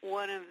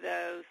one of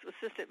those,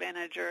 assistant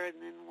manager,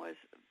 and then was,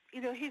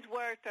 he's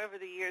worked over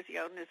the years. He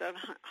owned his own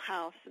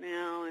house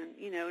now, and,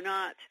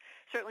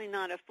 certainly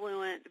not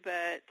affluent,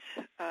 but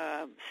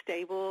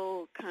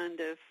stable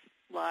kind of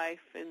life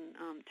in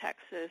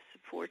Texas,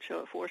 four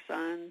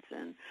sons,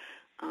 and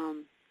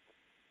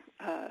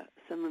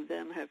some of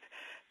them have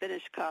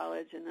finished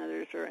college, and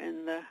others are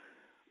in the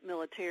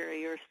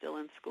military or still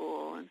in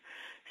school. And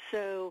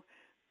so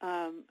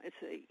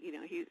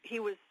he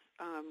was,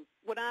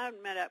 when I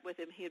met up with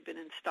him, he had been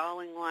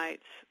installing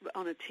lights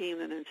on a team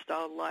that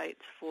installed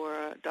lights for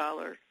a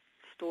dollar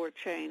store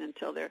chain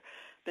until there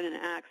been an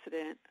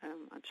accident.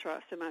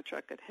 A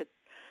semi-truck had hit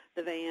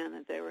the van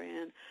that they were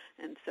in,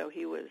 and so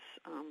he was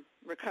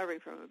recovering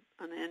from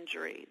an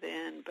injury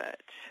then.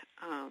 But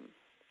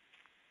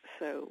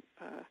so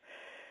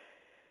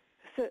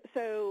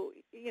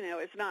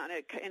it's not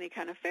any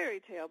kind of fairy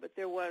tale, but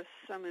there was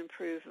some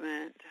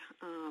improvement,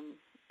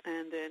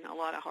 and then a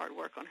lot of hard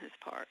work on his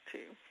part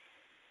too.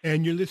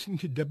 And you're listening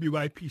to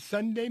WIP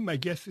Sunday. My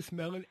guest this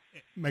morning,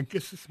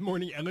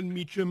 Ellen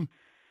Meacham,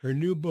 her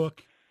new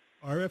book,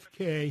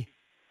 RFK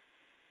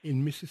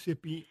in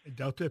Mississippi,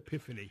 Delta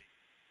Epiphany.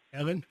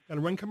 Ellen, got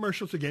to run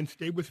commercials again.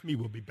 Stay with me.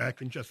 We'll be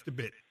back in just a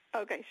bit.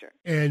 Okay, sure.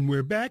 And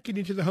we're back and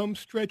into the home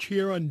stretch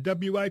here on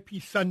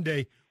WIP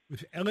Sunday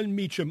with Ellen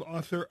Meacham,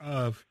 author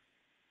of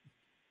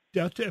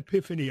Delta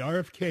Epiphany,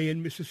 RFK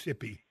in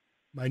Mississippi.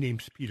 My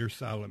name's Peter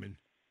Solomon.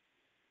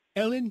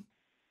 Ellen,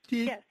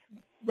 did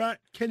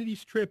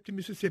Kennedy's trip to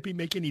Mississippi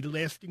make any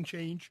lasting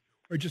change,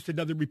 or just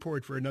another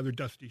report for another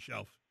dusty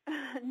shelf?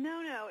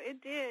 No,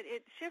 it did.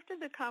 It shifted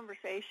the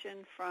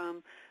conversation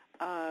from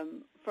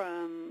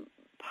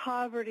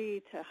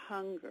poverty to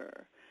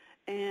hunger,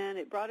 and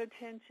it brought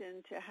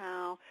attention to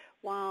how,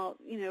 while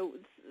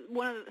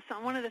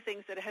one of the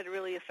things that had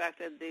really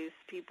affected these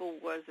people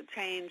was a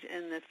change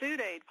in the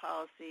food aid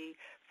policy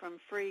from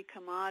free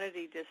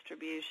commodity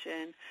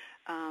distribution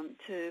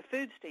to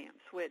food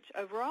stamps, which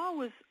overall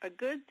was a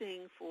good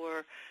thing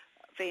for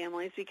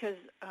families because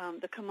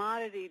the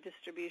commodity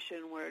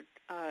distribution were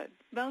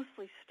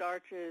mostly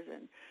starches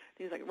and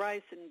things like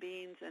rice and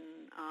beans and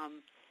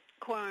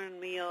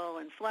cornmeal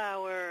and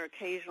flour,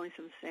 occasionally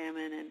some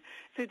salmon, and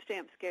food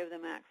stamps gave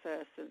them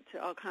access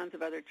to all kinds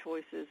of other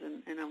choices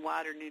and a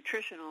wider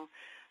nutritional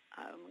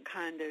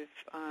kind of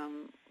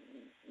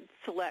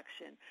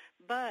selection.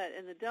 But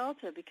in the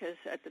Delta, because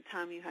at the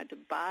time you had to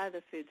buy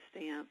the food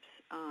stamps,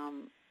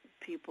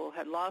 people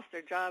had lost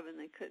their job and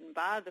they couldn't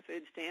buy the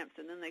food stamps,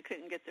 and then they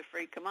couldn't get the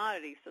free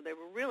commodities, so they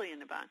were really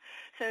in a bind.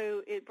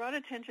 So it brought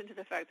attention to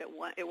the fact that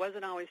it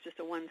wasn't always just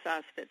a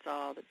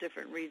one-size-fits-all, that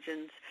different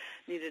regions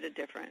needed a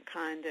different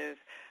kind of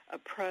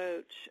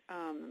approach.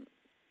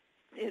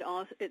 It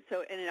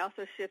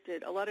also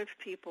shifted a lot of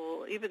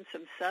people, even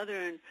some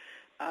Southern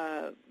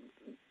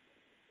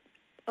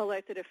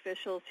elected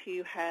officials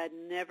who had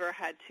never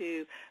had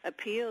to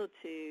appeal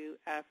to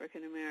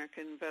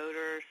African-American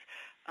voters.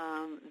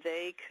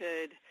 They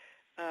could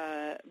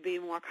be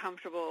more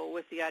comfortable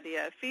with the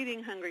idea of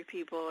feeding hungry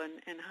people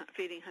and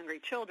feeding hungry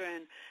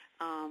children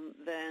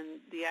than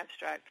the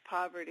abstract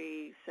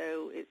poverty.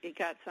 So it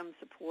got some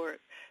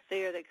support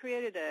there. They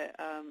created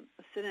a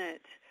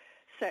Senate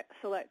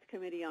Select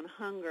Committee on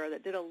Hunger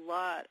that did a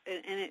lot,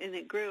 and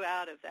it grew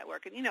out of that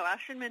work. And, I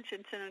should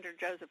mention Senator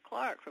Joseph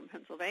Clark from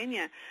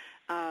Pennsylvania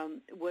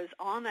was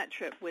on that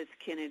trip with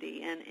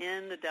Kennedy and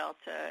in the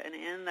Delta and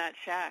in that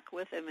shack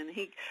with him. And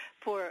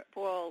poor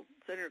old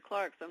Senator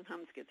Clark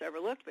sometimes gets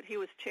overlooked, but he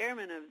was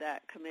chairman of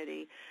that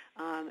committee.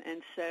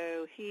 And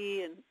so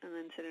he and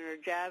then Senator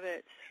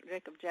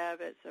Jacob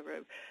Javits, a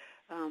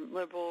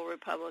liberal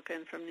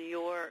Republican from New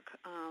York,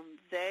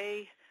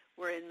 they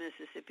were in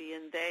Mississippi,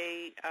 and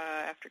they,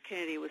 after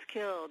Kennedy was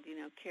killed,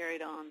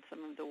 carried on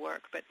some of the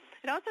work. But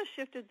it also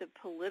shifted the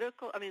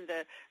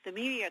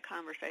media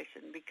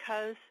conversation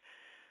because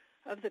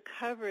of the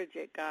coverage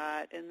it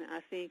got, and I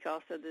think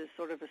also the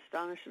sort of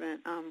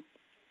astonishment.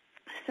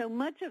 So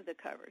much of the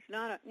coverage,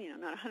 not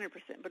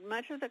 100%, but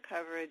much of the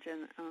coverage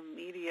in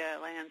media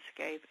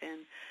landscape in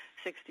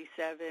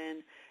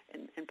 '67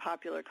 and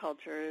popular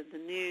culture, the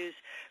news,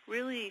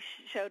 really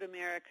showed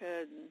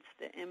America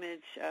the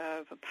image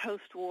of a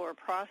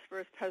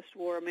prosperous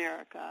post-war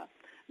America,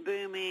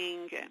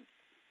 booming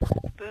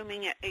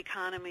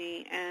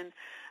economy, and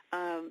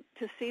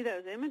to see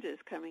those images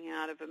coming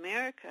out of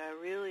America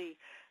really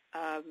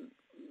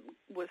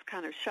was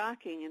kind of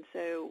shocking. And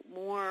so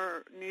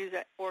more news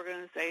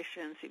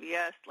organizations,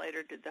 CBS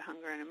later did the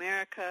Hunger in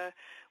America,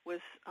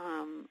 was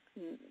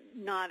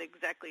not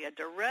exactly a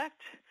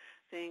direct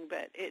thing,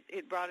 but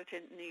it brought it to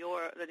the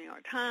New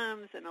York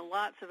Times, and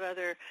lots of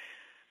other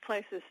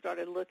places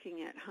started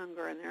looking at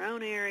hunger in their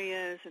own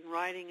areas and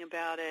writing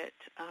about it,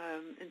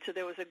 and so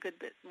there was a good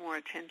bit more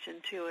attention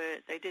to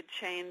it. They did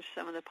change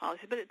some of the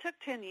policy, but it took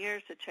 10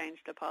 years to change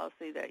the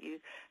policy that you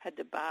had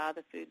to buy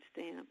the food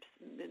stamps,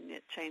 and then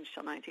it changed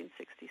till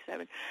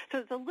 1967. So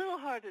it's a little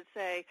hard to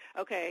say,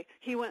 okay,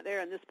 he went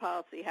there and this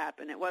policy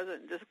happened. It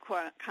wasn't just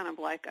kind of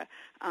like a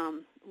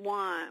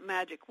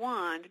magic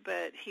wand,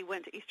 but he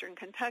went to eastern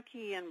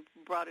Kentucky and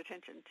brought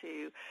attention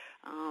to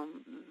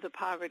the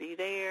poverty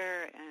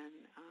there, and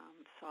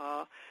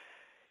saw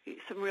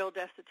some real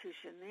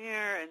destitution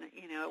there. And,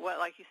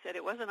 like you said,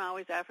 it wasn't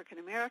always African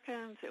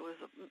Americans. It was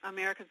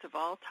Americans of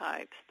all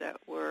types that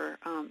were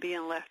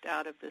being left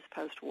out of this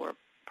post-war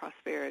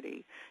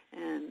prosperity.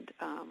 And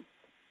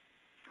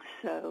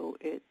so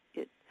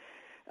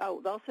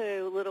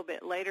also a little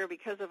bit later,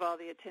 because of all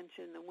the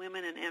attention, the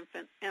Women and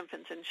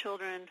Infants and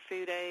Children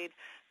Food Aid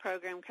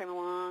program came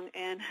along.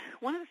 And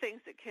one of the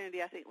things that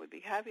Kennedy, I think, would be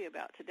happy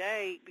about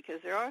today,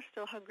 because there are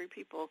still hungry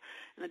people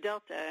in the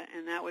Delta,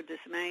 and that would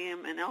dismay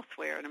him and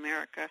elsewhere in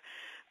America,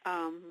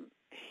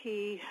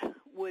 he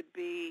would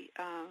be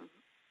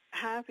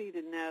happy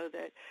to know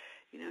that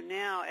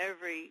now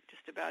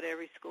just about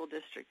every school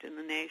district in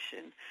the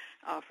nation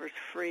offers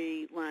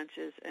free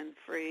lunches and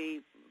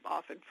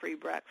often free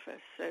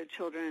breakfast. So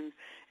children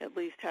at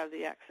least have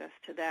the access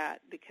to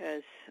that,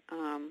 because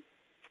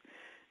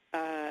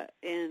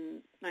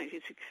in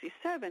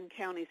 1967,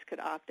 counties could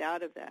opt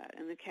out of that,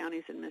 and the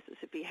counties in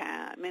Mississippi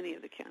many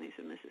of the counties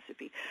in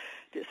Mississippi.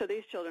 So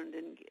these children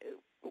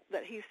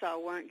that he saw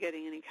weren't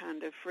getting any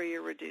kind of free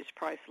or reduced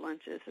price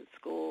lunches at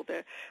school.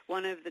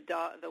 One of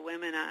the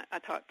women I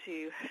talked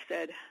to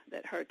said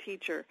that her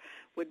teacher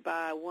would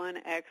buy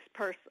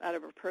out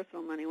of her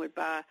personal money, would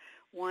buy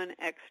one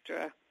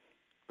extra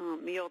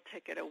meal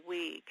ticket a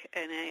week,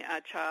 and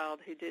a child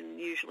who didn't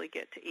usually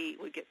get to eat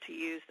would get to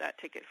use that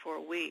ticket for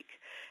a week.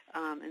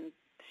 And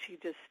she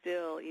just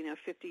still,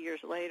 50 years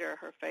later,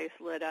 her face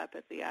lit up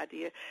at the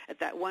idea, at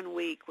that 1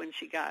 week when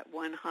she got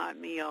one hot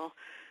meal,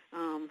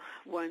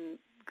 one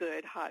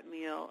good hot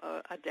meal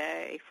a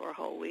day for a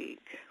whole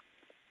week.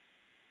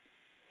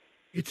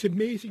 It's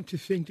amazing to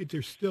think that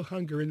there's still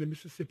hunger in the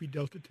Mississippi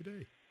Delta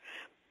today.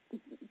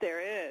 There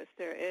is.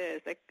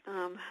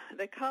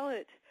 They call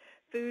it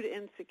food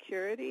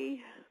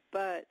insecurity,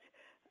 but,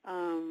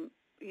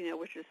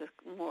 which is a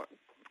more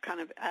kind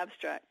of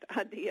abstract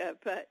idea,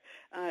 but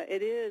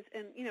it is.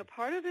 And,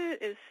 part of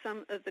it is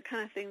some of the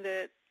kind of thing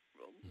that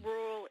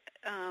rural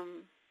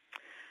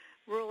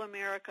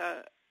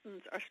America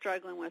are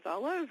struggling with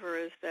all over,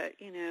 is that,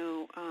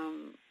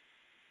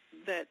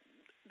 that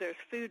there's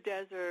food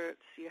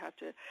deserts.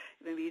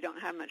 Maybe you don't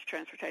have much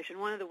transportation.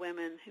 One of the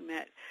women who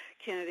met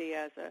Kennedy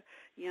as a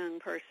young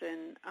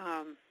person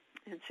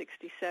in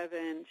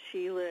 '67,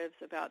 she lives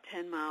about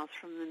 10 miles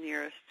from the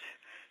nearest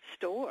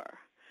store,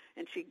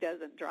 and she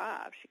doesn't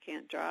drive. She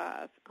can't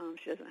drive.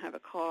 She doesn't have a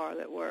car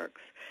that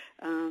works.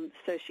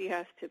 So she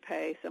has to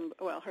pay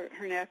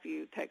her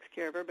nephew takes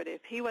care of her, but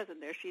if he wasn't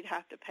there, she'd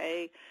have to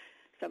pay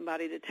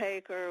somebody to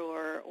take her,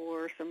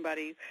 or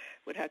somebody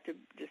would have to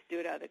just do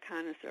it out of the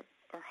kindness of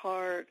her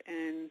heart.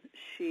 And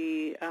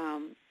she,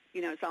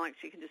 it's not like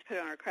she can just put it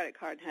on her credit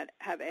card and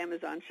have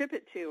Amazon ship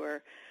it to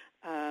her.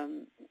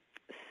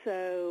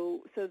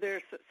 So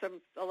there's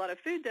a lot of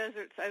food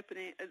deserts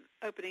opening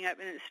up,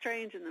 and it's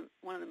strange in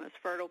one of the most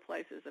fertile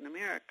places in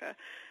America.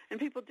 And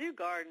people do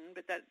garden,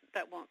 but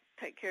that won't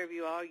take care of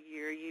you all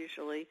year.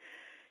 Usually,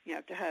 you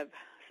have to have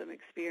some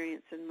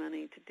experience and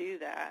money to do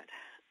that.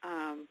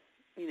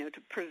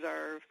 To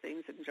preserve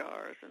things in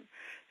jars and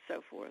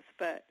so forth.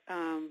 But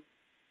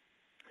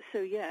So,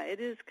 yeah, it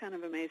is kind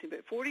of amazing.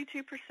 But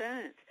 42%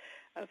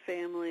 of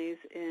families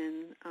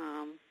in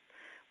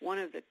one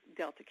of the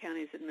Delta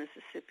counties in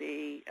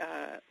Mississippi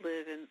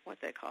live in what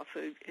they call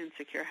food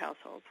insecure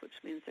households, which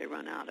means they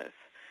run out of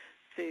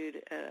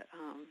food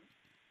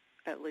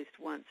at least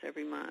once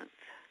every month.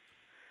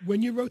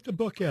 When you wrote the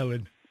book,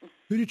 Ellen,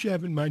 who did you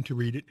have in mind to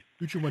read it?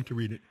 Who did you want to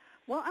read it?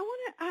 Well,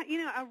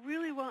 I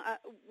really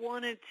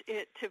wanted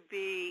it to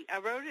be. I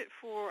wrote it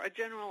for a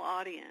general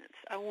audience.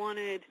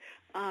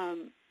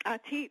 I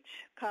teach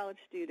college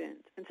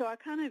students, and so I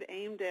kind of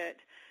aimed it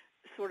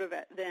sort of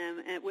at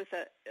them, and with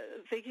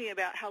thinking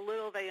about how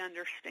little they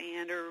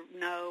understand or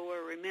know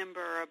or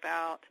remember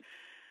about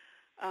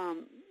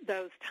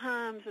those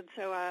times, and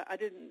so I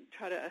didn't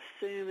try to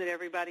assume that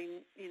everybody,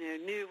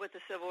 knew what the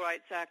Civil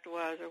Rights Act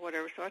was or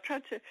whatever. So I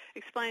tried to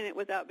explain it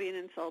without being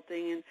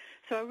insulting, and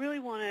so I really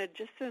wanted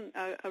just an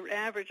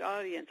average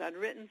audience. I'd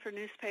written for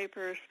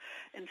newspapers,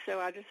 and so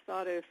I just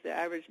thought of the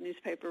average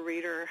newspaper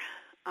reader.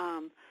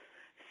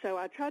 So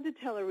I tried to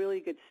tell a really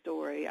good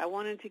story. I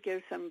wanted to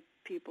give some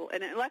people,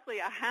 and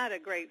luckily I had a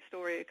great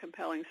story, a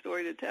compelling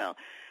story to tell.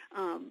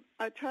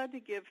 I tried to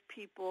give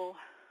people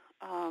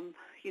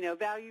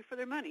value for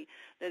their money,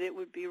 that it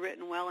would be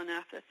written well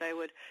enough that they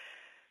would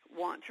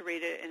want to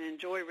read it and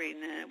enjoy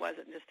reading it. It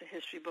wasn't just a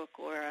history book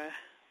or a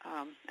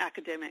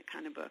academic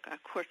kind of book.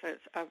 Of course,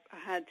 I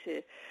had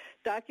to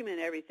document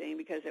everything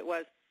because it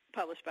was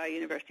published by a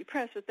university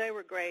press, but they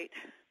were great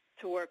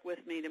to work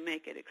with me to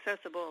make it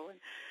accessible, and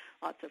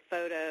lots of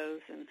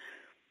photos and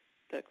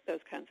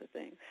those kinds of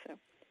things. So,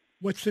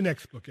 what's the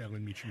next book,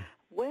 Ellen Meacham?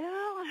 Well,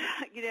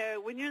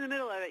 when you're in the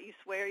middle of it, you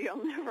swear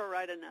you'll never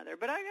write another.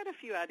 But I got a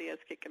few ideas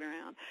kicking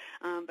around,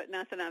 but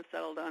nothing I've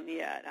settled on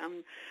yet.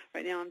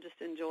 Right now I'm just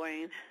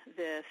enjoying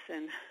this,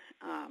 and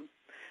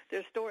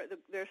there's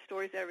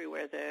stories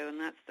everywhere, though, and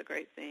that's the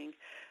great thing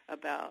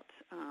about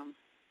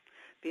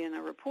being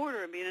a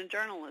reporter and being a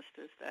journalist,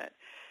 is that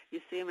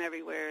you see them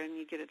everywhere and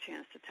you get a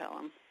chance to tell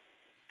them.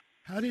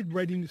 How did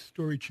writing the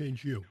story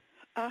change you?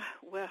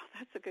 Well,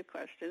 that's a good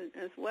question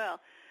as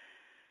well.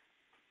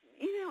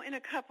 In a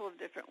couple of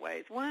different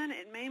ways. One,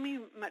 it made me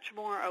much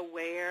more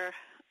aware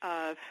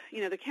of,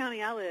 the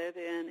county I live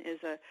in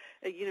is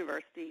a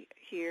university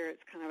here.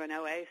 It's kind of an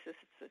oasis.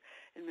 It's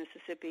in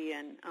Mississippi,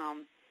 and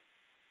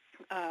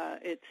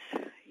it's,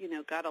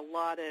 got a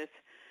lot of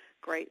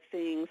great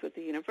things with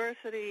the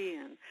university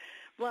and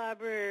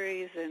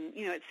libraries, and,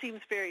 it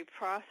seems very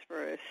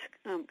prosperous,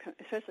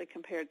 especially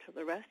compared to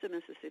the rest of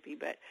Mississippi.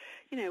 But,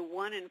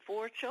 1 in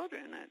 4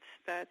 children,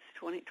 that's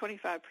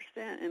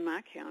 25% in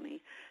my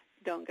county,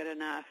 don't get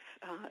enough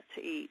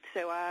to eat.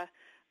 So I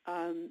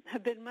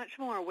have been much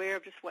more aware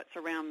of just what's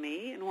around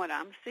me and what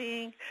I'm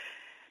seeing.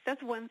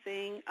 That's one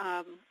thing.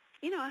 I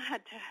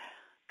had to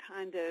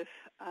kind of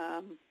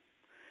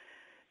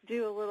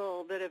do a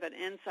little bit of an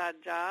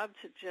inside job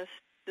to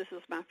this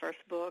was my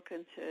first book,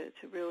 and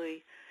to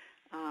really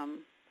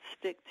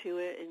stick to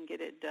it and get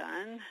it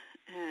done,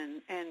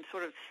 and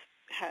sort of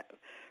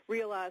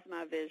realize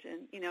my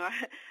vision.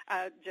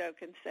 I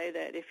joke and say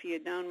that if you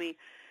had known me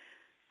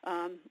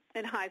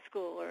in high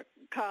school or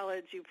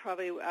college,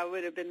 I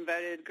would have been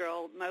voted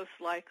girl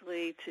most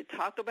likely to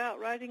talk about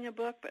writing a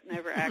book, but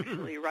never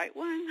actually write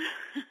one.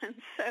 And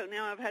so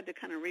now I've had to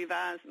kind of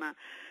revise my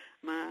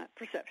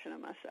perception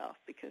of myself,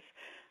 because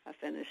I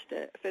finished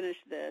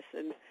this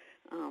and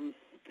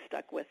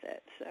stuck with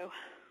it. So.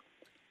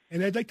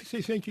 And I'd like to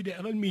say thank you to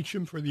Ellen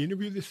Meacham for the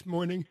interview this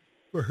morning,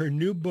 for her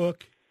new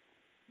book,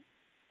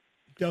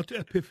 Delta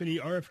Epiphany,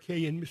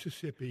 RFK in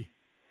Mississippi.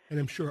 And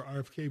I'm sure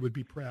RFK would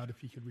be proud if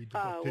he could read the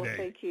book today. Well,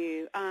 thank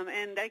you.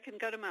 And they can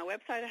go to my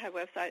website. I have a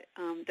website,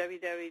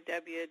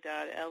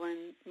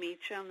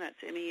 www.ellenmeacham,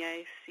 that's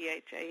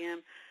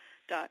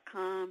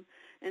MEACHAM.com.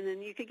 And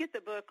then you can get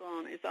the book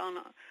it's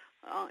on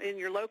in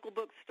your local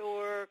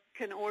bookstore,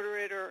 can order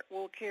it, or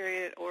we'll carry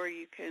it, or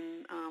you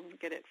can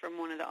get it from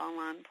one of the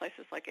online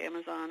places like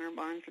Amazon or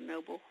Barnes &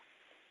 Noble.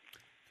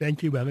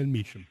 Thank you, Ellen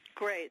Meacham.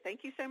 Great.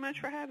 Thank you so much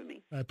for having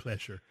me. My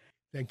pleasure.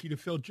 Thank you to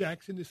Phil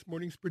Jackson, this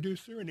morning's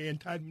producer, and Ann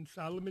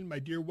Tideman-Solomon, my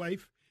dear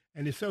wife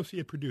and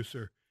associate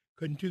producer.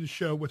 Couldn't do the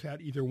show without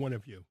either one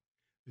of you.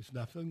 There's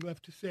nothing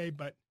left to say,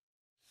 but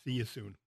see you soon.